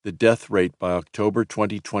 the death rate by October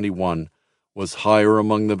 2021 was higher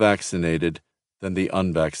among the vaccinated than the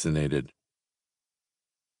unvaccinated.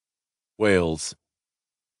 Wales.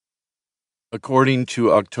 According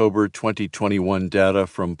to October 2021 data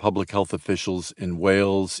from public health officials in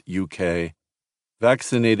Wales, UK,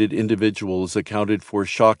 vaccinated individuals accounted for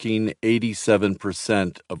shocking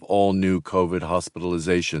 87% of all new COVID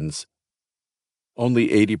hospitalizations. Only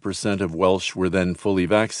 80% of Welsh were then fully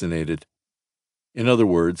vaccinated. In other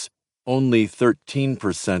words, only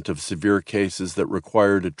 13% of severe cases that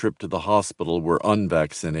required a trip to the hospital were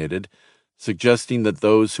unvaccinated, suggesting that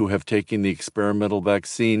those who have taken the experimental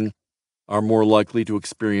vaccine are more likely to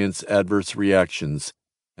experience adverse reactions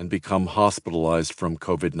and become hospitalized from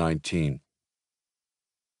COVID-19.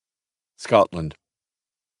 Scotland.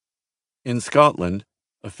 In Scotland,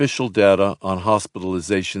 official data on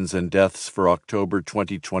hospitalizations and deaths for October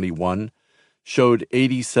 2021 showed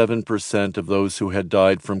 87% of those who had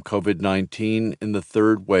died from COVID-19 in the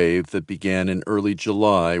third wave that began in early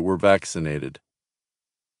July were vaccinated.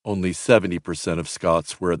 Only 70% of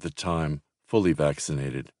Scots were at the time fully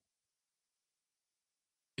vaccinated.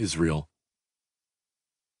 Israel.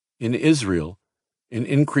 In Israel, an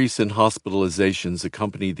increase in hospitalizations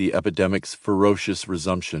accompanied the epidemic's ferocious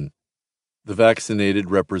resumption. The vaccinated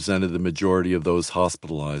represented the majority of those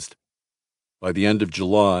hospitalized. By the end of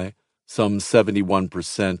July, some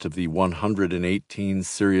 71% of the 118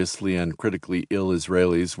 seriously and critically ill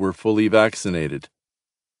Israelis were fully vaccinated.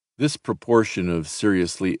 This proportion of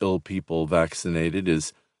seriously ill people vaccinated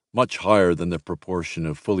is much higher than the proportion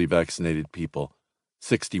of fully vaccinated people,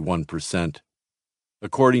 61%.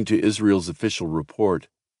 According to Israel's official report,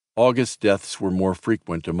 August deaths were more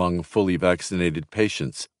frequent among fully vaccinated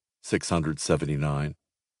patients, 679,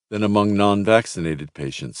 than among non-vaccinated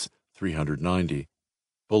patients, 390,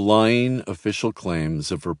 belying official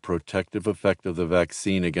claims of a protective effect of the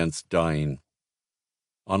vaccine against dying.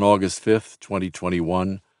 On August 5,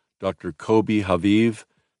 2021, Dr. Kobi Haviv,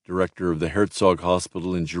 director of the Herzog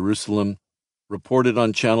Hospital in Jerusalem, reported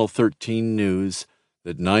on Channel 13 News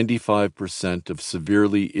that 95% of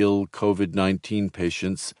severely ill COVID-19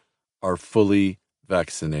 patients are fully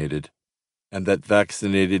vaccinated, and that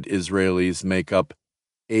vaccinated Israelis make up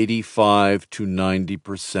 85 to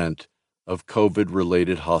 90% of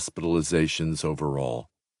COVID-related hospitalizations overall.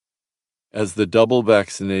 As the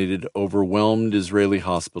double-vaccinated overwhelmed Israeli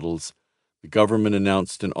hospitals, the government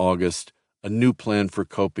announced in August a new plan for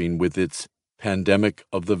coping with its pandemic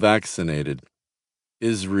of the vaccinated.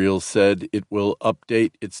 Israel said it will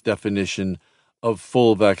update its definition of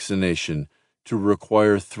full vaccination to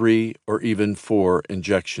require 3 or even 4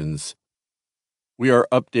 injections. We are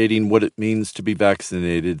updating what it means to be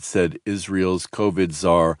vaccinated, said Israel's COVID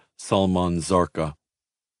czar Salman Zarqa.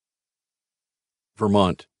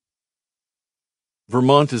 Vermont.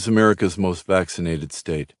 Vermont is America's most vaccinated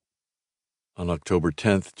state. On October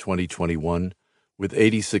 10, 2021, with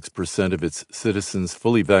 86% of its citizens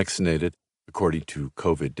fully vaccinated, according to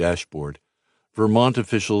COVID Dashboard, Vermont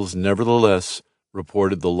officials nevertheless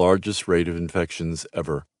reported the largest rate of infections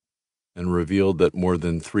ever and revealed that more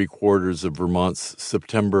than 3/4 of Vermont's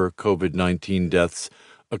September COVID-19 deaths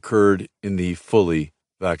occurred in the fully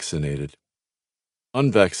vaccinated.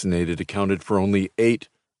 Unvaccinated accounted for only 8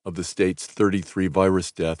 of the state's 33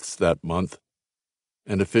 virus deaths that month,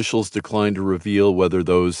 and officials declined to reveal whether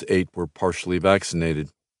those 8 were partially vaccinated.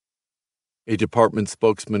 A department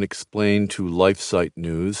spokesman explained to LifeSite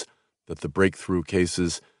News that the breakthrough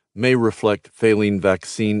cases may reflect failing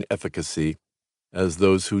vaccine efficacy, as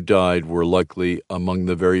those who died were likely among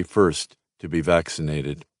the very first to be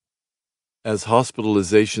vaccinated. As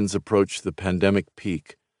hospitalizations approached the pandemic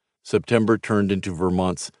peak, September turned into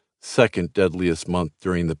Vermont's second deadliest month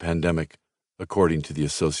during the pandemic, according to the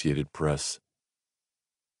Associated Press.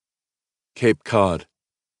 Cape Cod.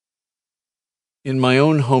 In my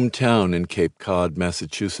own hometown in Cape Cod,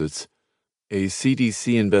 Massachusetts, a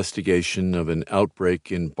CDC investigation of an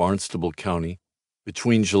outbreak in Barnstable County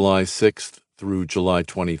between July 6th through July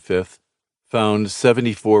 25th found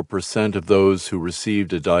 74% of those who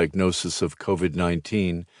received a diagnosis of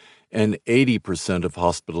COVID-19 and 80% of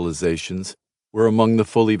hospitalizations were among the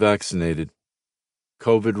fully vaccinated.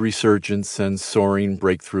 COVID resurgence and soaring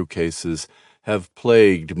breakthrough cases have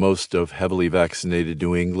plagued most of heavily vaccinated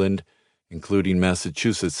New England, including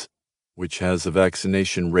Massachusetts, which has a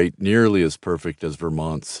vaccination rate nearly as perfect as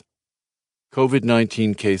Vermont's.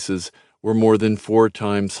 COVID-19 cases were more than 4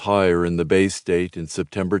 times higher in the Bay State in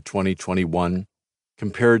September 2021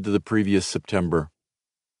 compared to the previous September.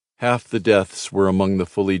 Half the deaths were among the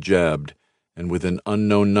fully jabbed, and with an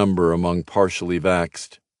unknown number among partially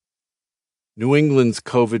vaxxed. New England's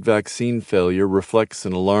COVID vaccine failure reflects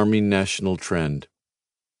an alarming national trend.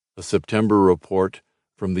 A September report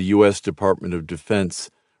from the U.S. Department of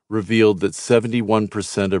Defense revealed that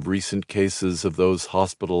 71% of recent cases of those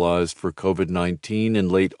hospitalized for COVID-19 in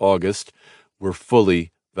late August were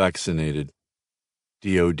fully vaccinated.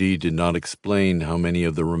 DoD did not explain how many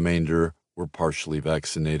of the remainder were partially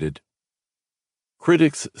vaccinated.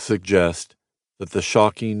 Critics suggest that the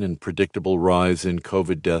shocking and predictable rise in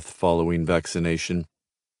COVID death following vaccination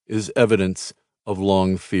is evidence of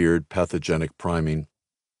long-feared pathogenic priming.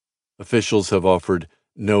 Officials have offered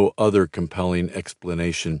no other compelling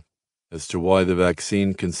explanation as to why the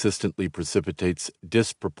vaccine consistently precipitates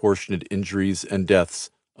disproportionate injuries and deaths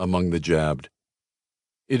among the jabbed.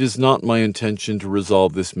 It is not my intention to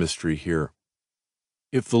resolve this mystery here.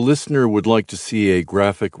 If the listener would like to see a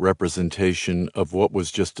graphic representation of what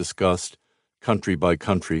was just discussed, country by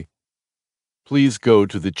country, please go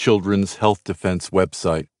to the Children's Health Defense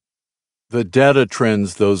website. The data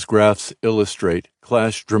trends those graphs illustrate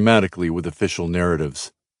clash dramatically with official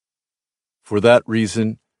narratives. For that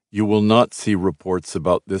reason, you will not see reports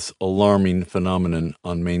about this alarming phenomenon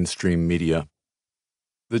on mainstream media.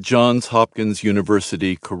 The Johns Hopkins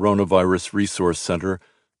University Coronavirus Resource Center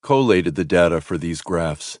collated the data for these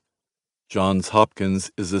graphs. Johns Hopkins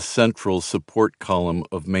is a central support column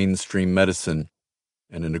of mainstream medicine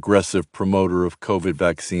and an aggressive promoter of COVID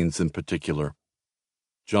vaccines in particular.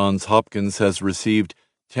 Johns Hopkins has received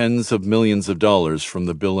tens of millions of dollars from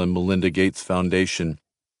the Bill and Melinda Gates Foundation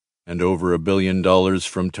and over $1 billion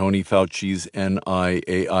from Tony Fauci's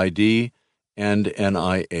NIAID and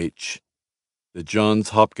NIH. The Johns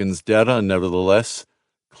Hopkins data, nevertheless,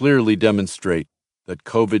 clearly demonstrate that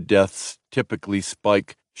COVID deaths typically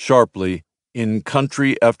spike sharply in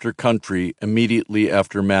country after country immediately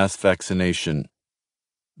after mass vaccination.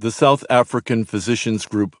 The South African physicians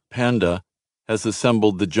group PANDA has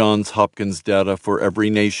assembled the Johns Hopkins data for every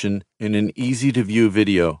nation in an easy-to-view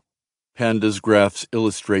video. PANDA's graphs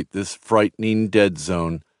illustrate this frightening dead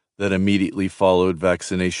zone that immediately followed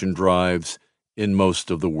vaccination drives in most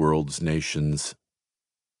of the world's nations.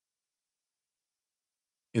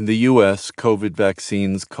 In the U.S., COVID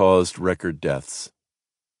vaccines caused record deaths.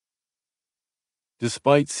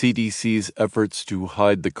 Despite CDC's efforts to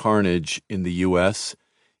hide the carnage in the U.S.,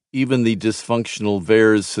 Even the dysfunctional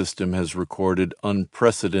VAERS system has recorded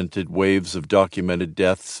unprecedented waves of documented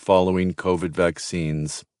deaths following COVID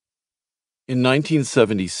vaccines. In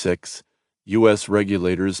 1976, U.S.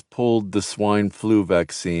 regulators pulled the swine flu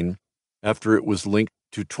vaccine after it was linked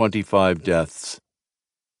to 25 deaths.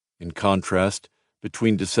 In contrast,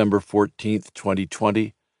 between December 14,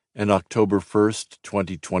 2020 and October 1,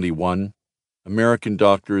 2021, American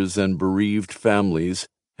doctors and bereaved families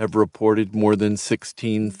have reported more than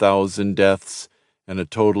 16,000 deaths and a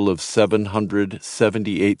total of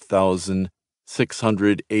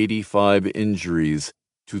 778,685 injuries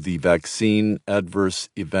to the Vaccine Adverse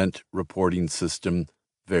Event Reporting System,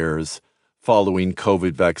 VAERS, following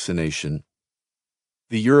COVID vaccination.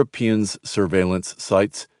 The Europeans' surveillance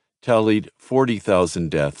sites tallied 40,000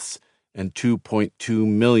 deaths and 2.2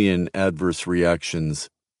 million adverse reactions.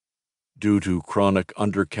 Due to chronic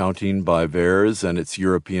undercounting by VAERS and its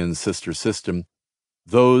European sister system,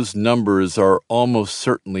 those numbers are almost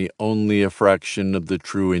certainly only a fraction of the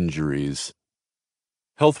true injuries.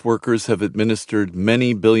 Health workers have administered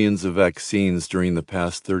many billions of vaccines during the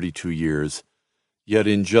past 32 years, yet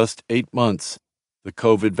in just 8 months, the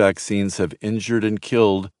COVID vaccines have injured and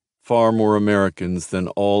killed far more Americans than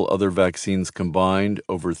all other vaccines combined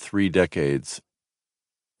over 3 decades.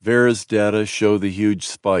 VAERS data show the huge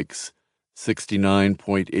spikes,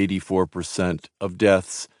 69.84% of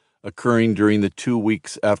deaths occurring during the 2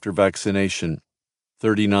 weeks after vaccination,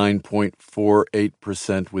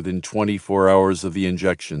 39.48% within 24 hours of the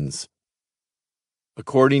injections.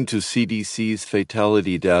 According to CDC's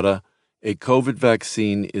fatality data, a COVID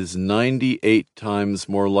vaccine is 98 times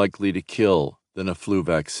more likely to kill than a flu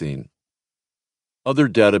vaccine. Other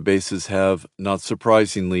databases have, not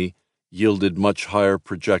surprisingly, yielded much higher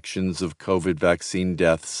projections of COVID vaccine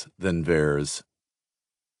deaths than VAERS.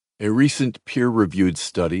 A recent peer-reviewed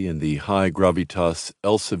study in the high-gravitas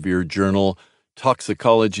Elsevier journal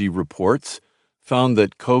Toxicology Reports found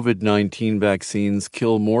that COVID-19 vaccines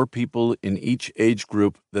kill more people in each age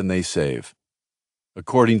group than they save.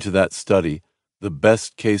 According to that study, the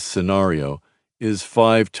best-case scenario is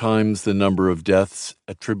 5 times the number of deaths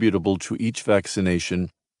attributable to each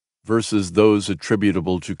vaccination versus those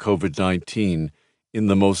attributable to COVID-19 in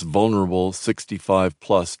the most vulnerable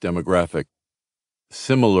 65-plus demographic.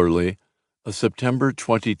 Similarly, a September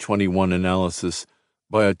 2021 analysis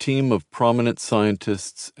by a team of prominent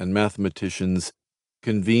scientists and mathematicians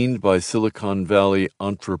convened by Silicon Valley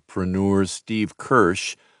entrepreneur Steve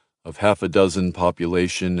Kirsch of half a dozen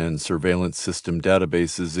population and surveillance system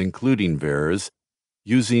databases, including VAERS,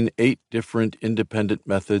 using 8 different independent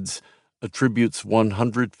methods, attributes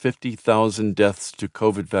 150,000 deaths to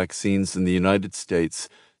COVID vaccines in the United States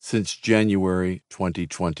since January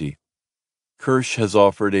 2020. Kirsch has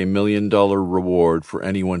offered a $1 million reward for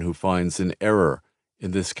anyone who finds an error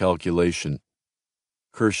in this calculation.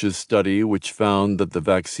 Kirsch's study, which found that the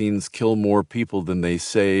vaccines kill more people than they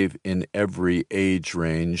save in every age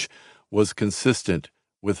range, was consistent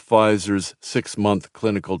with Pfizer's 6-month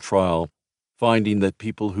clinical trial, finding that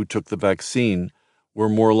people who took the vaccine were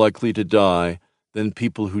more likely to die than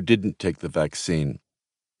people who didn't take the vaccine.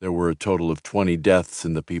 There were a total of 20 deaths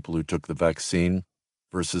in the people who took the vaccine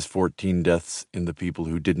versus 14 deaths in the people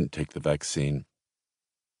who didn't take the vaccine.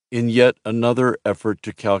 In yet another effort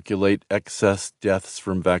to calculate excess deaths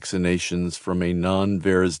from vaccinations from a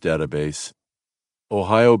non-VAERS database,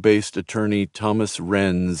 Ohio-based attorney Thomas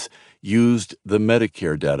Renz used the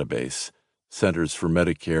Medicare database, Centers for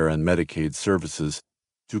Medicare and Medicaid Services,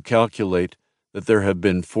 to calculate that there have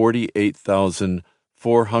been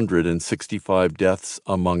 48,465 deaths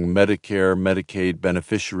among Medicare/Medicaid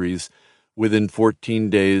beneficiaries within 14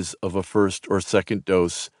 days of a first or second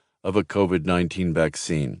dose of a COVID-19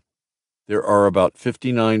 vaccine. There are about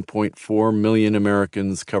 59.4 million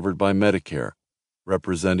Americans covered by Medicare,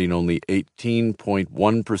 representing only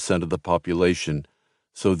 18.1% of the population,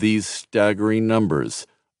 so these staggering numbers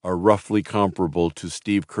are roughly comparable to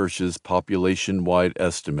Steve Kirsch's population-wide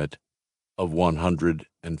estimate of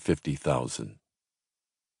 150,000.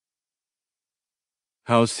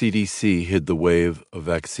 How CDC hid the wave of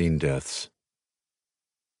vaccine deaths.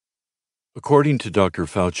 According to Dr.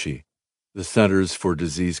 Fauci, the Centers for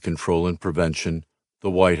Disease Control and Prevention, the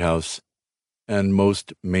White House, and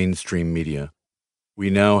most mainstream media, we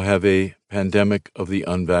now have a pandemic of the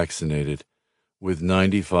unvaccinated, with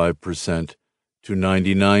 95% to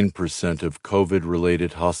 99% of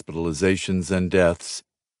COVID-related hospitalizations and deaths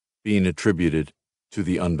being attributed to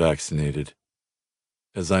the unvaccinated.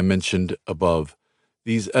 As I mentioned above,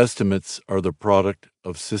 these estimates are the product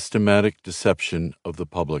of systematic deception of the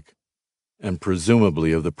public, and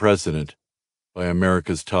presumably of the President, by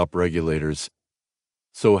America's top regulators,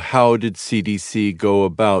 So how did CDC go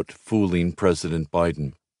about fooling President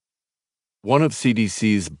Biden? One of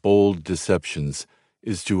CDC's bold deceptions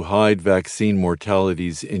is to hide vaccine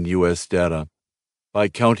mortalities in U.S. data by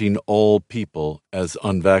counting all people as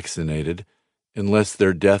unvaccinated unless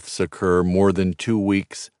their deaths occur more than 2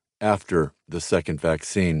 weeks after the second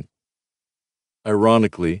vaccine.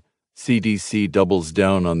 Ironically, CDC doubles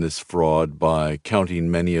down on this fraud by counting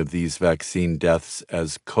many of these vaccine deaths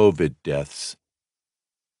as COVID deaths.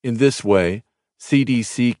 In this way,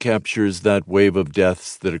 CDC captures that wave of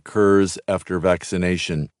deaths that occurs after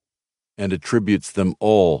vaccination and attributes them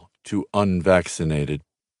all to unvaccinated.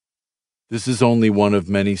 This is only one of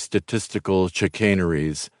many statistical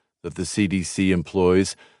chicaneries that the CDC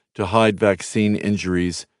employs to hide vaccine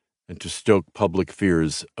injuries and to stoke public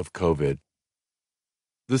fears of COVID.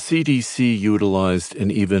 The CDC utilized an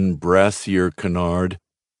even brassier canard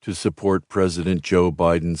to support President Joe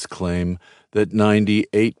Biden's claim that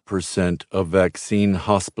 98% of vaccine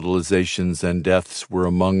hospitalizations and deaths were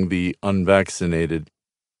among the unvaccinated.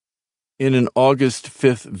 In an August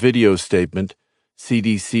 5th video statement,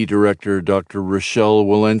 CDC Director Dr. Rochelle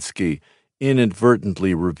Walensky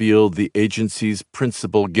inadvertently revealed the agency's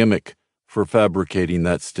principal gimmick for fabricating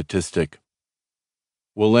that statistic.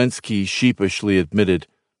 Walensky sheepishly admitted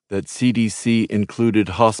that CDC included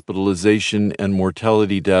hospitalization and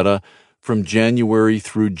mortality data from January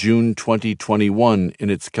through June 2021 in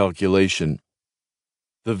its calculation.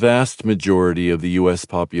 The vast majority of the U.S.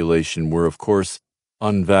 population were, of course,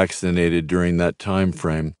 unvaccinated during that time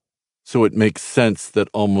frame, so it makes sense that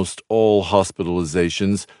almost all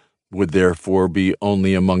hospitalizations would therefore be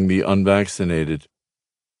only among the unvaccinated.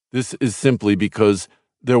 This is simply because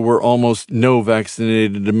there were almost no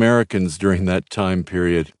vaccinated Americans during that time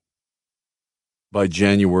period. By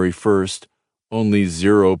January 1st, only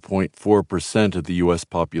 0.4% of the U.S.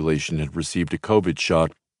 population had received a COVID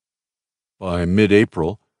shot. By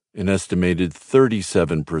mid-April, an estimated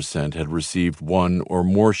 37% had received one or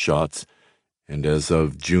more shots, and as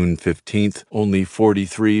of June 15th, only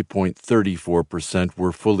 43.34%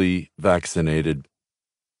 were fully vaccinated.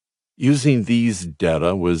 Using these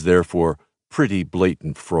data was therefore pretty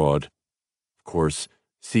blatant fraud. Of course,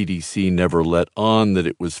 CDC never let on that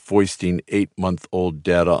it was foisting 8-month-old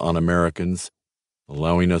data on Americans,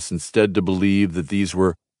 allowing us instead to believe that these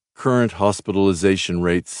were current hospitalization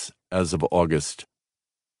rates as of August.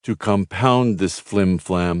 To compound this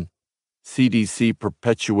flim-flam, CDC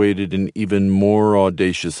perpetuated an even more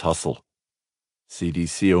audacious hustle.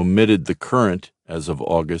 CDC omitted the current, as of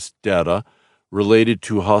August, data related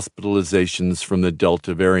to hospitalizations from the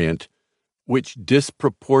Delta variant, which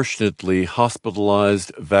disproportionately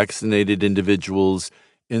hospitalized vaccinated individuals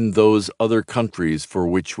in those other countries for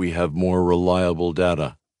which we have more reliable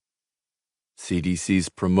data. CDC's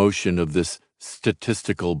promotion of this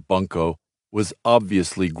statistical bunco was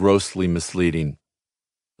obviously grossly misleading.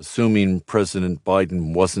 Assuming President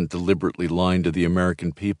Biden wasn't deliberately lying to the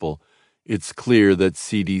American people, it's clear that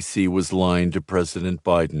CDC was lying to President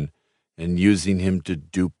Biden and using him to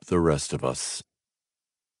dupe the rest of us.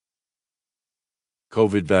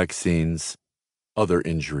 COVID vaccines, other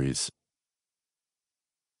injuries.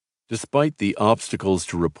 Despite the obstacles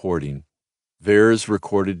to reporting, VAERS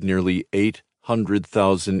recorded nearly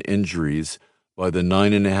 800,000 injuries by the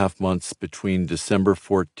 9.5 months between December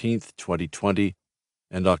 14, 2020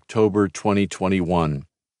 and October 2021,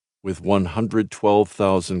 with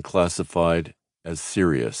 112,000 classified as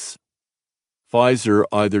serious. Pfizer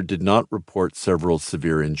either did not report several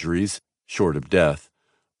severe injuries, short of death,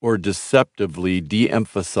 or deceptively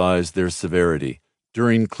de-emphasized their severity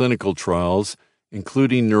during clinical trials,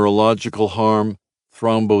 including neurological harm,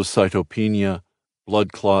 thrombocytopenia,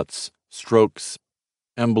 blood clots, strokes,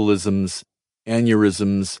 embolisms,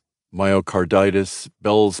 aneurysms, myocarditis,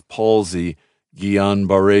 Bell's palsy,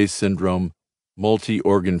 Guillain-Barré syndrome,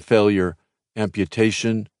 multi-organ failure,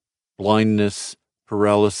 amputation, blindness,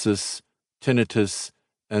 paralysis, tinnitus,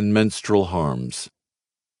 and menstrual harms.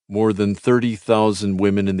 More than 30,000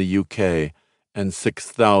 women in the UK and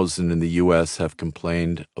 6,000 in the US have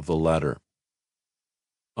complained of the latter.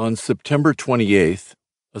 On September 28th,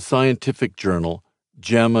 a scientific journal,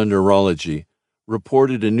 JAMA Neurology,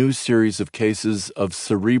 reported a new series of cases of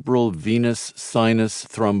cerebral venous sinus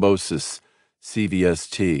thrombosis,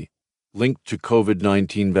 CVST, linked to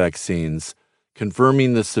COVID-19 vaccines,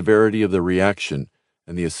 confirming the severity of the reaction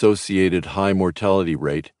and the associated high mortality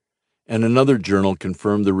rate, and another journal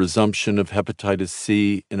confirmed the resumption of hepatitis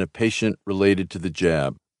C in a patient related to the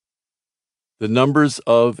jab. The numbers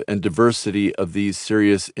of and diversity of these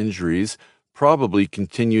serious injuries probably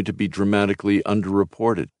continue to be dramatically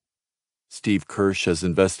underreported. Steve Kirsch has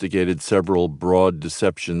investigated several broad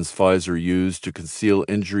deceptions Pfizer used to conceal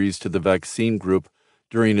injuries to the vaccine group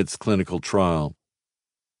during its clinical trial.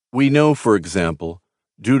 We know, for example,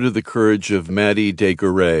 due to the courage of Maddie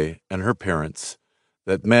Desgaret and her parents,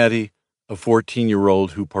 that Maddie, a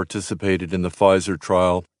 14-year-old who participated in the Pfizer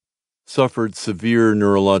trial, suffered severe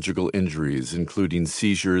neurological injuries, including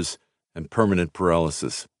seizures and permanent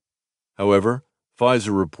paralysis. However,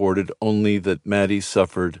 Pfizer reported only that Maddie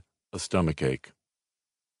suffered a stomachache.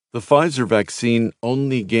 The Pfizer vaccine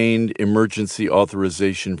only gained emergency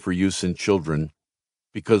authorization for use in children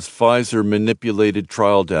because Pfizer manipulated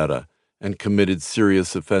trial data and committed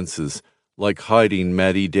serious offenses, like hiding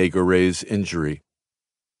Maddie Desgaret's injury.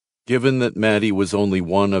 Given that Maddie was only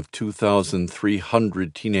one of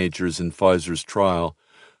 2,300 teenagers in Pfizer's trial,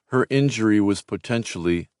 her injury was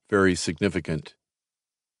potentially very significant.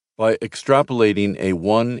 By extrapolating a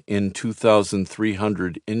 1 in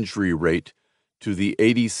 2,300 injury rate to the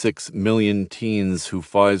 86 million teens who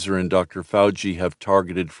Pfizer and Dr. Fauci have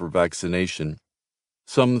targeted for vaccination,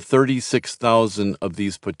 some 36,000 of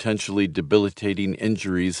these potentially debilitating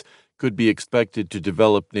injuries could be expected to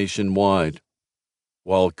develop nationwide.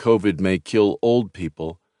 While COVID may kill old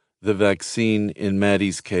people, the vaccine, in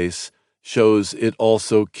Maddie's case, shows it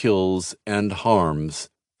also kills and harms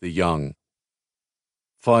the young.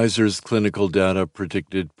 Pfizer's clinical data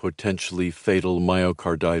predicted potentially fatal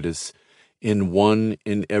myocarditis in 1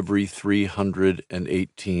 in every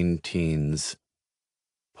 318 teens.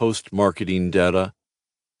 Post-marketing data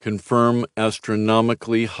confirm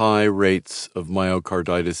astronomically high rates of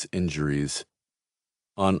myocarditis injuries.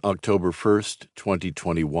 On October 1,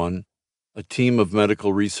 2021, a team of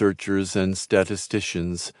medical researchers and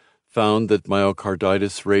statisticians found that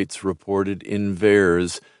myocarditis rates reported in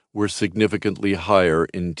VAERS were significantly higher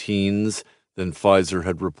in teens than Pfizer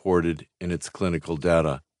had reported in its clinical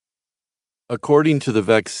data. According to the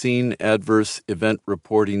Vaccine Adverse Event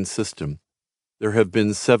Reporting System, there have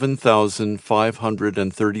been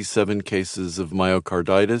 7,537 cases of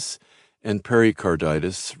myocarditis and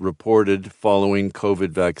pericarditis reported following COVID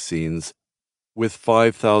vaccines, with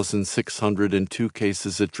 5,602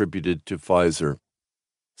 cases attributed to Pfizer.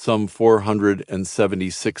 Some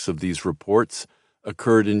 476 of these reports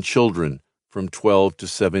occurred in children from 12 to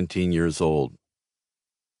 17 years old.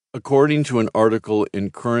 According to an article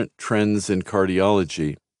in Current Trends in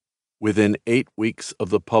Cardiology, within 8 weeks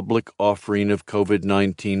of the public offering of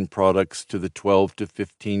COVID-19 products to the 12 to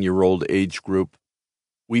 15-year-old age group,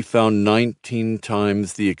 we found 19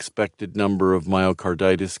 times the expected number of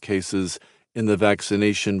myocarditis cases in the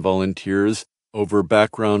vaccination volunteers over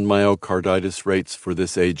background myocarditis rates for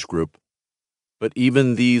this age group. But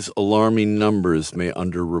even these alarming numbers may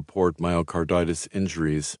underreport myocarditis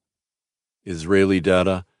injuries. Israeli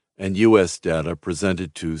data and U.S. data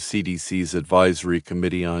presented to CDC's Advisory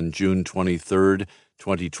Committee on June 23,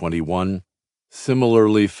 2021,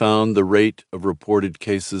 similarly found the rate of reported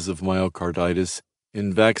cases of myocarditis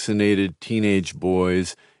in vaccinated teenage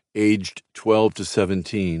boys aged 12 to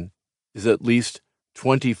 17 is at least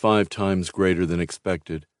 25 times greater than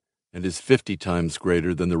expected and is 50 times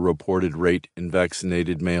greater than the reported rate in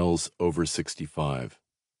vaccinated males over 65.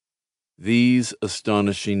 These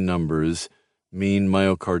astonishing numbers mean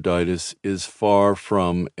myocarditis is far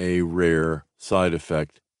from a rare side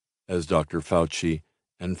effect, as Dr. Fauci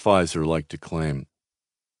and Pfizer like to claim,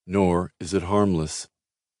 nor is it harmless.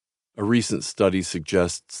 A recent study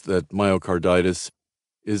suggests that myocarditis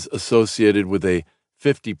is associated with a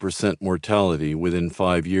 50% mortality within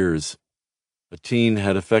 5 years. A teen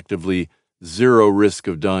had effectively zero risk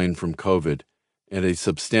of dying from COVID and a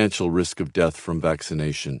substantial risk of death from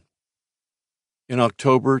vaccination. In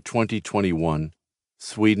October 2021,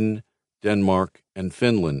 Sweden, Denmark, and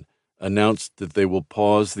Finland announced that they will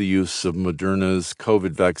pause the use of Moderna's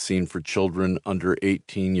COVID vaccine for children under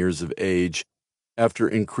 18 years of age after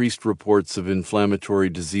increased reports of inflammatory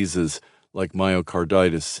diseases like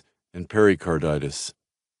myocarditis and pericarditis.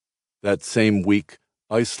 That same week,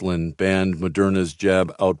 Iceland banned Moderna's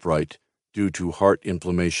jab outright due to heart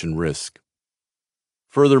inflammation risk.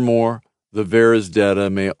 Furthermore, the VAERS data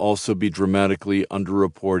may also be dramatically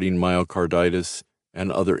underreporting myocarditis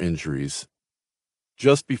and other injuries.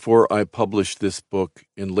 Just before I published this book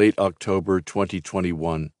in late October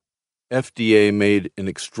 2021, FDA made an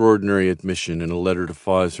extraordinary admission in a letter to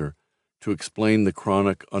Pfizer to explain the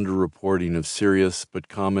chronic underreporting of serious but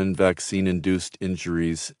common vaccine-induced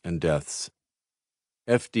injuries and deaths.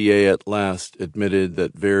 FDA at last admitted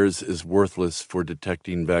that VAERS is worthless for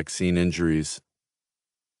detecting vaccine injuries.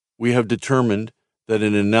 We have determined that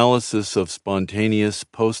an analysis of spontaneous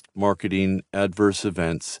post-marketing adverse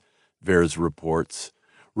events, VAERS reports,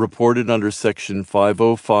 reported under Section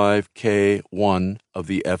 505(k)(1) of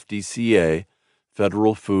the FDCA,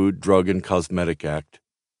 Federal Food, Drug, and Cosmetic Act,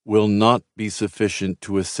 will not be sufficient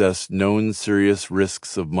to assess known serious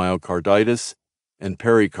risks of myocarditis and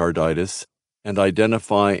pericarditis and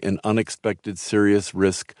identify an unexpected serious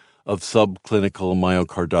risk of subclinical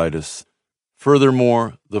myocarditis.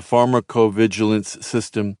 Furthermore, the pharmacovigilance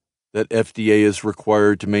system that FDA is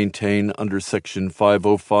required to maintain under Section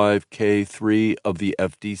 505(k)(3) of the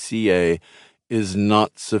FDCA is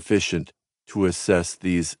not sufficient to assess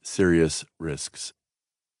these serious risks.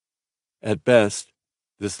 At best,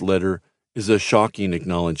 this letter is a shocking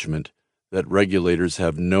acknowledgement that regulators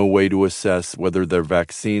have no way to assess whether their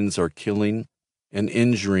vaccines are killing and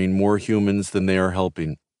injuring more humans than they are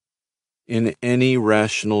helping. In any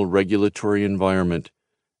rational regulatory environment,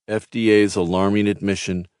 FDA's alarming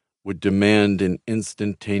admission would demand an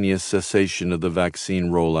instantaneous cessation of the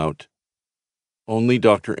vaccine rollout. Only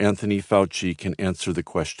Dr. Antony Fauci can answer the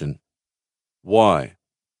question. Why,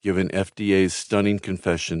 given FDA's stunning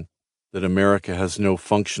confession that America has no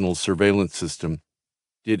functional surveillance system,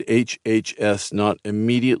 did HHS not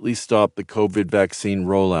immediately stop the COVID vaccine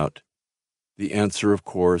rollout? The answer, of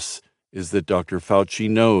course, is that Dr. Fauci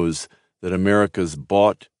knows that America's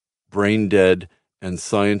bought, brain-dead, and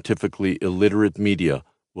scientifically illiterate media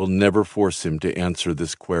will never force him to answer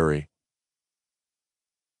this query.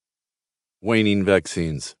 Waning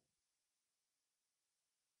vaccines.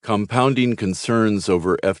 Compounding concerns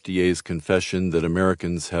over FDA's confession that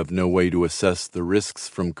Americans have no way to assess the risks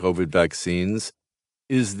from COVID vaccines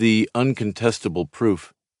is the uncontestable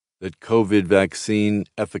proof that COVID vaccine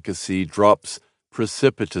efficacy drops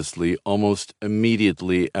precipitously almost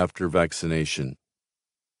immediately after vaccination.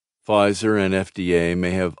 Pfizer and FDA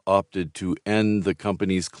may have opted to end the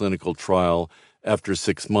company's clinical trial after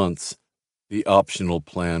 6 months. The optional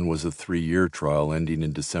plan was a 3-year trial ending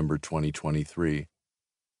in December 2023.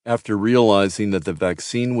 After realizing that the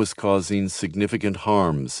vaccine was causing significant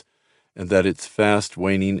harms and that its fast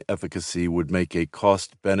waning efficacy would make a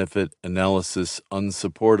cost-benefit analysis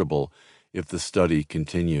unsupportable if the study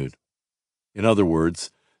continued. In other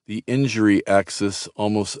words, the injury axis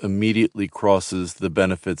almost immediately crosses the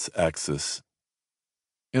benefits axis.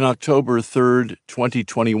 An October 3,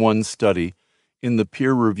 2021 study in the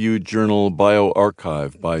peer-reviewed journal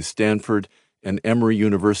bioRxiv by Stanford and Emory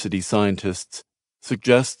University scientists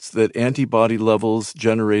suggests that antibody levels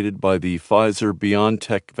generated by the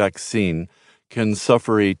Pfizer-BioNTech vaccine can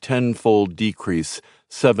suffer a 10-fold decrease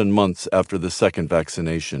 7 months after the second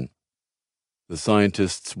vaccination. The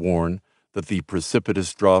scientists warn that the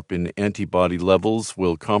precipitous drop in antibody levels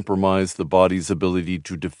will compromise the body's ability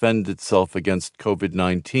to defend itself against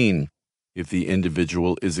COVID-19 if the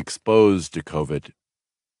individual is exposed to COVID.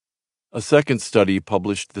 A second study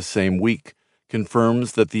published the same week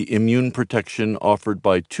confirms that the immune protection offered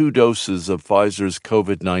by 2 doses of Pfizer's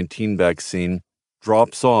COVID-19 vaccine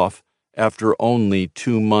drops off after only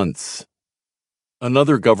 2 months.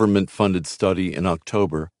 Another government-funded study in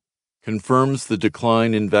October confirms the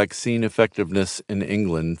decline in vaccine effectiveness in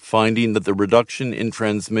England, finding that the reduction in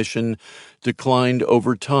transmission declined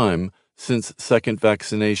over time since second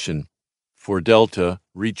vaccination, for Delta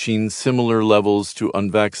reaching similar levels to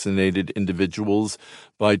unvaccinated individuals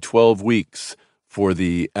by 12 weeks for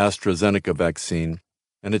the AstraZeneca vaccine,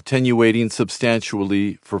 and attenuating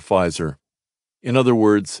substantially for Pfizer. In other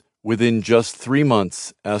words, within just 3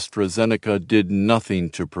 months, AstraZeneca did nothing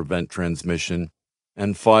to prevent transmission,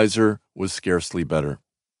 and Pfizer was scarcely better.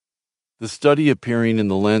 The study appearing in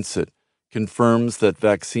The Lancet confirms that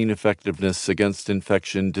vaccine effectiveness against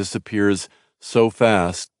infection disappears so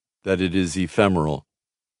fast that it is ephemeral.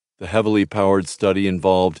 The heavily powered study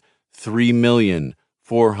involved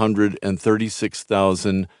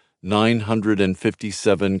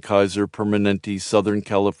 3,436,957 Kaiser Permanente Southern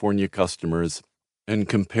California customers and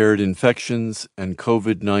compared infections and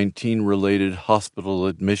COVID-19 related hospital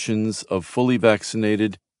admissions of fully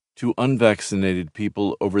vaccinated to unvaccinated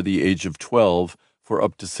people over the age of 12 for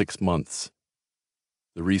up to 6 months.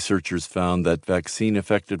 The researchers found that vaccine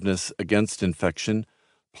effectiveness against infection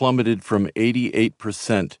plummeted from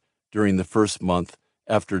 88% during the first month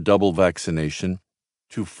after double vaccination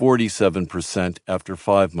to 47% after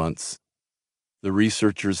 5 months. The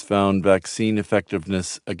researchers found vaccine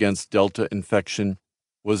effectiveness against Delta infection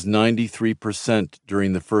was 93%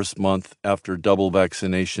 during the first month after double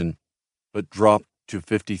vaccination, but dropped to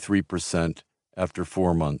 53% after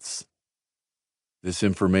 4 months. This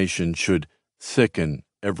information should sicken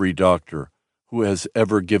every doctor who has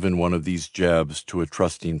ever given one of these jabs to a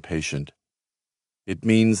trusting patient. It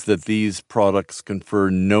means that these products confer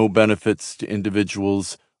no benefits to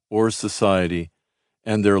individuals or society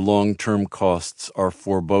and their long-term costs are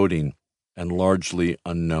foreboding and largely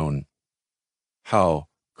unknown. How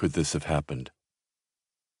could this have happened?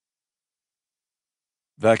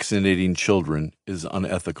 Vaccinating children is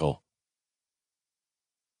unethical.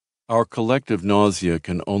 Our collective nausea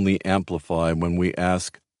can only amplify when we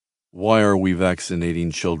ask, why are we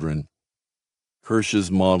vaccinating children? Kirsch's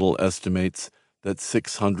model estimates that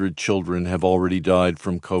 600 children have already died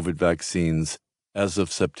from COVID vaccines as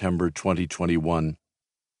of September 2021.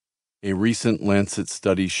 A recent Lancet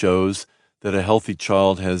study shows that a healthy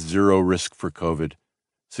child has zero risk for COVID,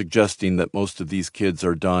 suggesting that most of these kids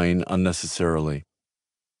are dying unnecessarily.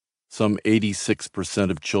 Some 86%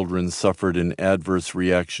 of children suffered an adverse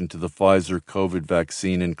reaction to the Pfizer COVID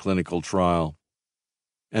vaccine in clinical trial,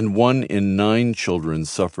 and 1 in 9 children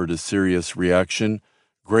suffered a serious reaction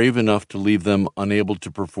grave enough to leave them unable to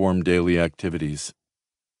perform daily activities.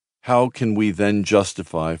 How can we then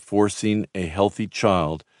justify forcing a healthy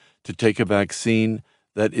child to take a vaccine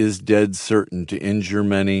that is dead certain to injure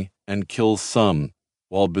many and kill some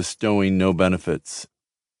while bestowing no benefits?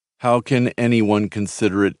 How can anyone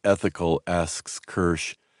consider it ethical, asks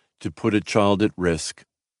Kirsch, to put a child at risk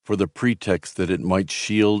for the pretext that it might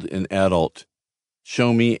shield an adult?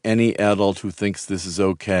 Show me any adult who thinks this is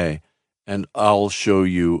okay, and I'll show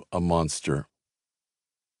you a monster.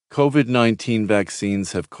 COVID-19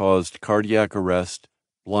 vaccines have caused cardiac arrest,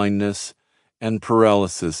 blindness, and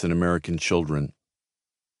paralysis in American children.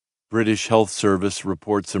 British Health Service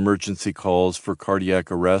reports emergency calls for cardiac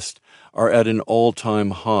arrest are at an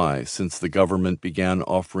all-time high since the government began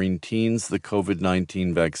offering teens the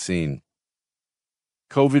COVID-19 vaccine.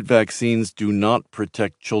 COVID vaccines do not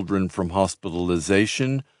protect children from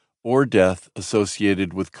hospitalization or death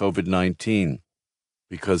associated with COVID-19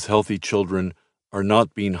 because healthy children are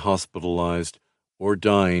not being hospitalized or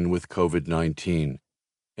dying with COVID-19.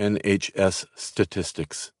 NHS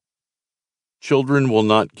statistics. Children will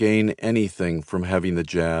not gain anything from having the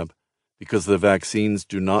jab because the vaccines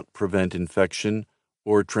do not prevent infection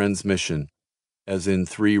or transmission, as in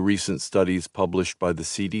 3 recent studies published by the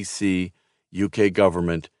CDC, UK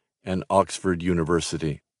government, and Oxford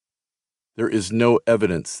University. There is no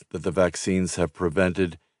evidence that the vaccines have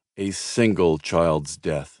prevented a single child's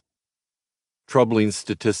death. Troubling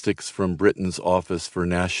statistics from Britain's Office for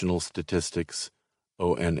National Statistics,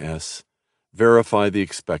 ONS, verify the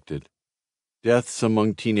expected. Deaths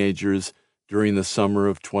among teenagers during the summer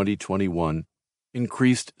of 2021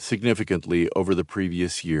 increased significantly over the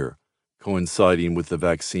previous year, coinciding with the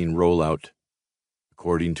vaccine rollout.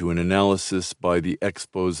 According to an analysis by the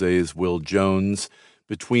Exposé's Will Jones,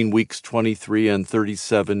 between weeks 23 and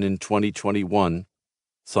 37 in 2021,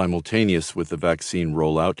 simultaneous with the vaccine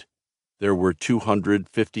rollout, there were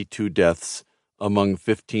 252 deaths among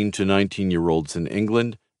 15 to 19-year-olds in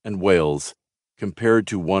England and Wales, compared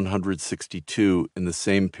to 162 in the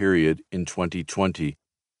same period in 2020,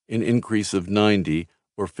 an increase of 90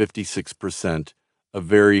 or 56%, a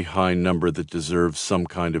very high number that deserves some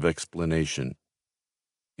kind of explanation.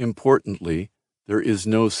 Importantly, there is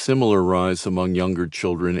no similar rise among younger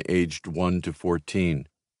children aged 1 to 14,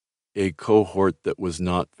 a cohort that was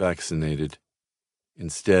not vaccinated.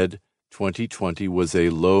 Instead, 2020 was a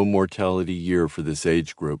low mortality year for this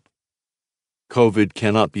age group. COVID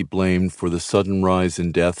cannot be blamed for the sudden rise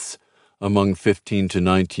in deaths among 15 to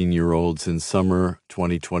 19-year-olds in summer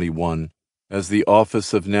 2021, as the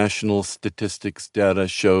Office of National Statistics data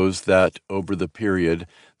shows that, over the period,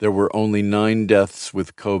 there were only 9 deaths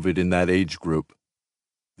with COVID in that age group.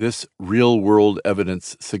 This real-world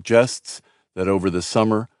evidence suggests that over the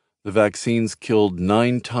summer, the vaccines killed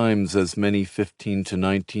 9 times as many 15 to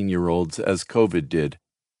 19-year-olds as COVID did,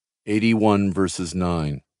 81 versus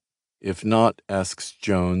 9. If not, asks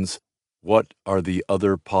Jones, what are the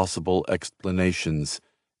other possible explanations,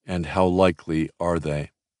 and how likely are they?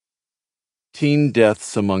 Teen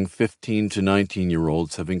deaths among 15 to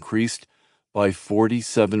 19-year-olds have increased by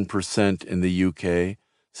 47% in the UK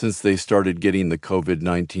since they started getting the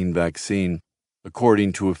COVID-19 vaccine,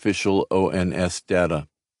 according to official ONS data.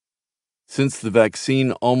 Since the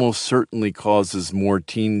vaccine almost certainly causes more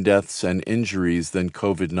teen deaths and injuries than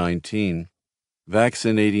COVID-19,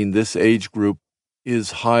 vaccinating this age group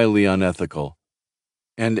is highly unethical,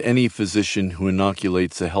 and any physician who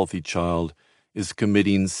inoculates a healthy child is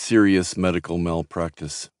committing serious medical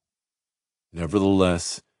malpractice.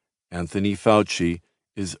 Nevertheless, Antony Fauci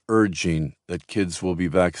is urging that kids will be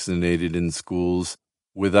vaccinated in schools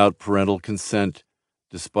without parental consent,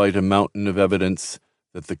 despite a mountain of evidence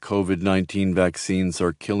that the COVID-19 vaccines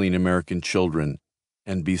are killing American children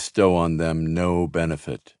and bestow on them no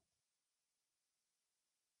benefit.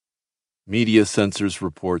 Media censors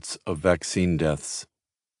reports of vaccine deaths.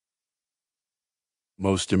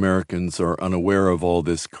 Most Americans are unaware of all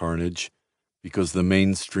this carnage because the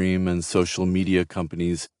mainstream and social media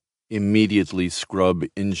companies immediately scrub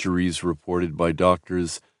injuries reported by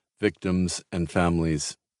doctors, victims, and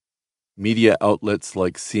families. Media outlets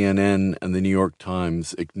like CNN and the New York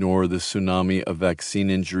Times ignore the tsunami of vaccine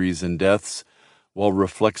injuries and deaths while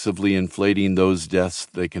reflexively inflating those deaths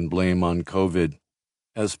they can blame on COVID.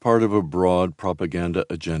 As part of a broad propaganda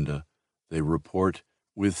agenda, they report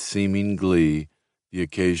with seeming glee the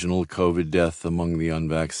occasional COVID death among the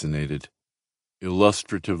unvaccinated.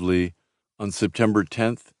 Illustratively, on September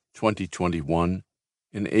 10, 2021,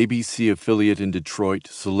 an ABC affiliate in Detroit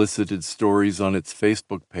solicited stories on its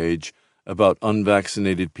Facebook page about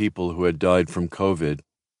unvaccinated people who had died from COVID.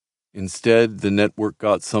 Instead, the network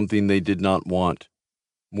got something they did not want: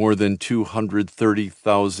 more than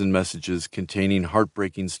 230,000 messages containing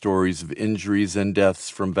heartbreaking stories of injuries and deaths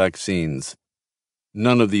from vaccines.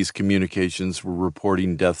 None of these communications were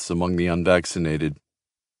reporting deaths among the unvaccinated.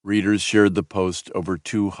 Readers shared the post over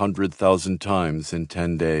 200,000 times in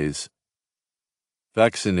 10 days.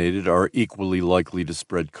 Vaccinated are equally likely to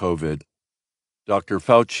spread COVID. Dr.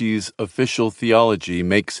 Fauci's official theology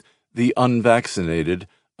makes the unvaccinated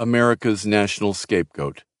America's national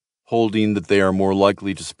scapegoat, holding that they are more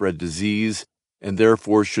likely to spread disease and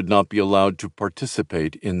therefore should not be allowed to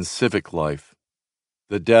participate in civic life.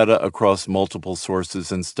 The data across multiple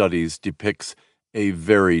sources and studies depicts a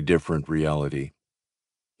very different reality.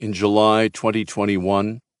 In July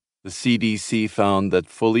 2021, the CDC found that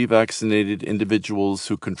fully vaccinated individuals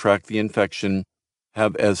who contract the infection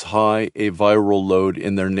have as high a viral load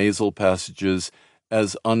in their nasal passages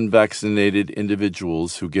as unvaccinated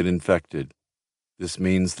individuals who get infected. This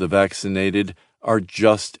means the vaccinated are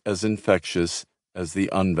just as infectious as the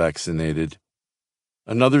unvaccinated.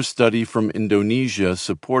 Another study from Indonesia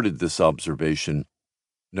supported this observation,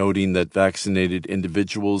 noting that vaccinated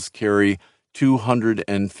individuals carry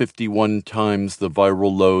 251 times the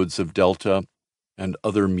viral loads of Delta and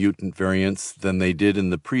other mutant variants than they did in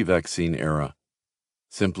the pre-vaccine era.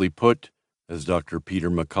 Simply put, as Dr. Peter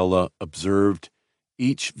McCullough observed,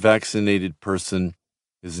 each vaccinated person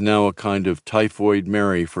is now a kind of typhoid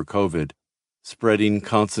Mary for COVID, spreading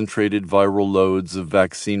concentrated viral loads of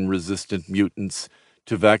vaccine-resistant mutants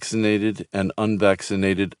to vaccinated and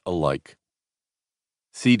unvaccinated alike.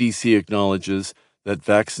 CDC acknowledges that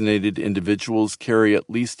vaccinated individuals carry at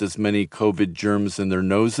least as many COVID germs in their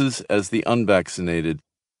noses as the unvaccinated.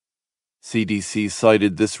 CDC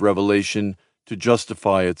cited this revelation to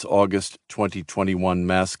justify its August 2021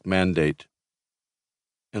 mask mandate.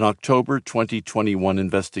 An October 2021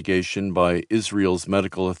 investigation by Israel's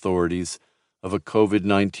medical authorities of a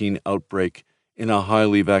COVID-19 outbreak in a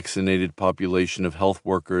highly vaccinated population of health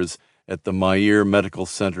workers at the Meir Medical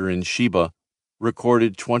Center in Sheba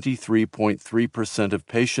recorded 23.3% of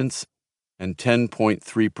patients and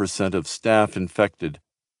 10.3% of staff infected,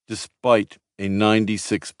 despite a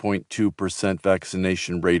 96.2%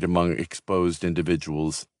 vaccination rate among exposed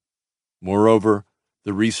individuals. Moreover,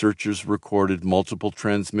 the researchers recorded multiple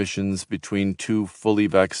transmissions between two fully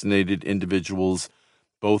vaccinated individuals,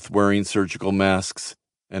 both wearing surgical masks,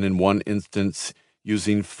 and in one instance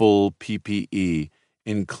using full PPE,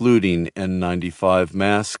 including N95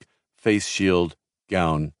 mask, face shield,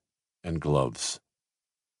 gown, and gloves.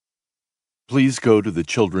 Please go to the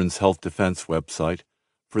Children's Health Defense website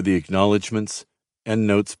for the acknowledgments,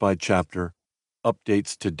 endnotes by chapter,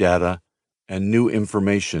 updates to data, and new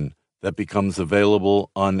information that becomes available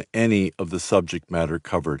on any of the subject matter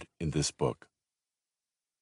covered in this book.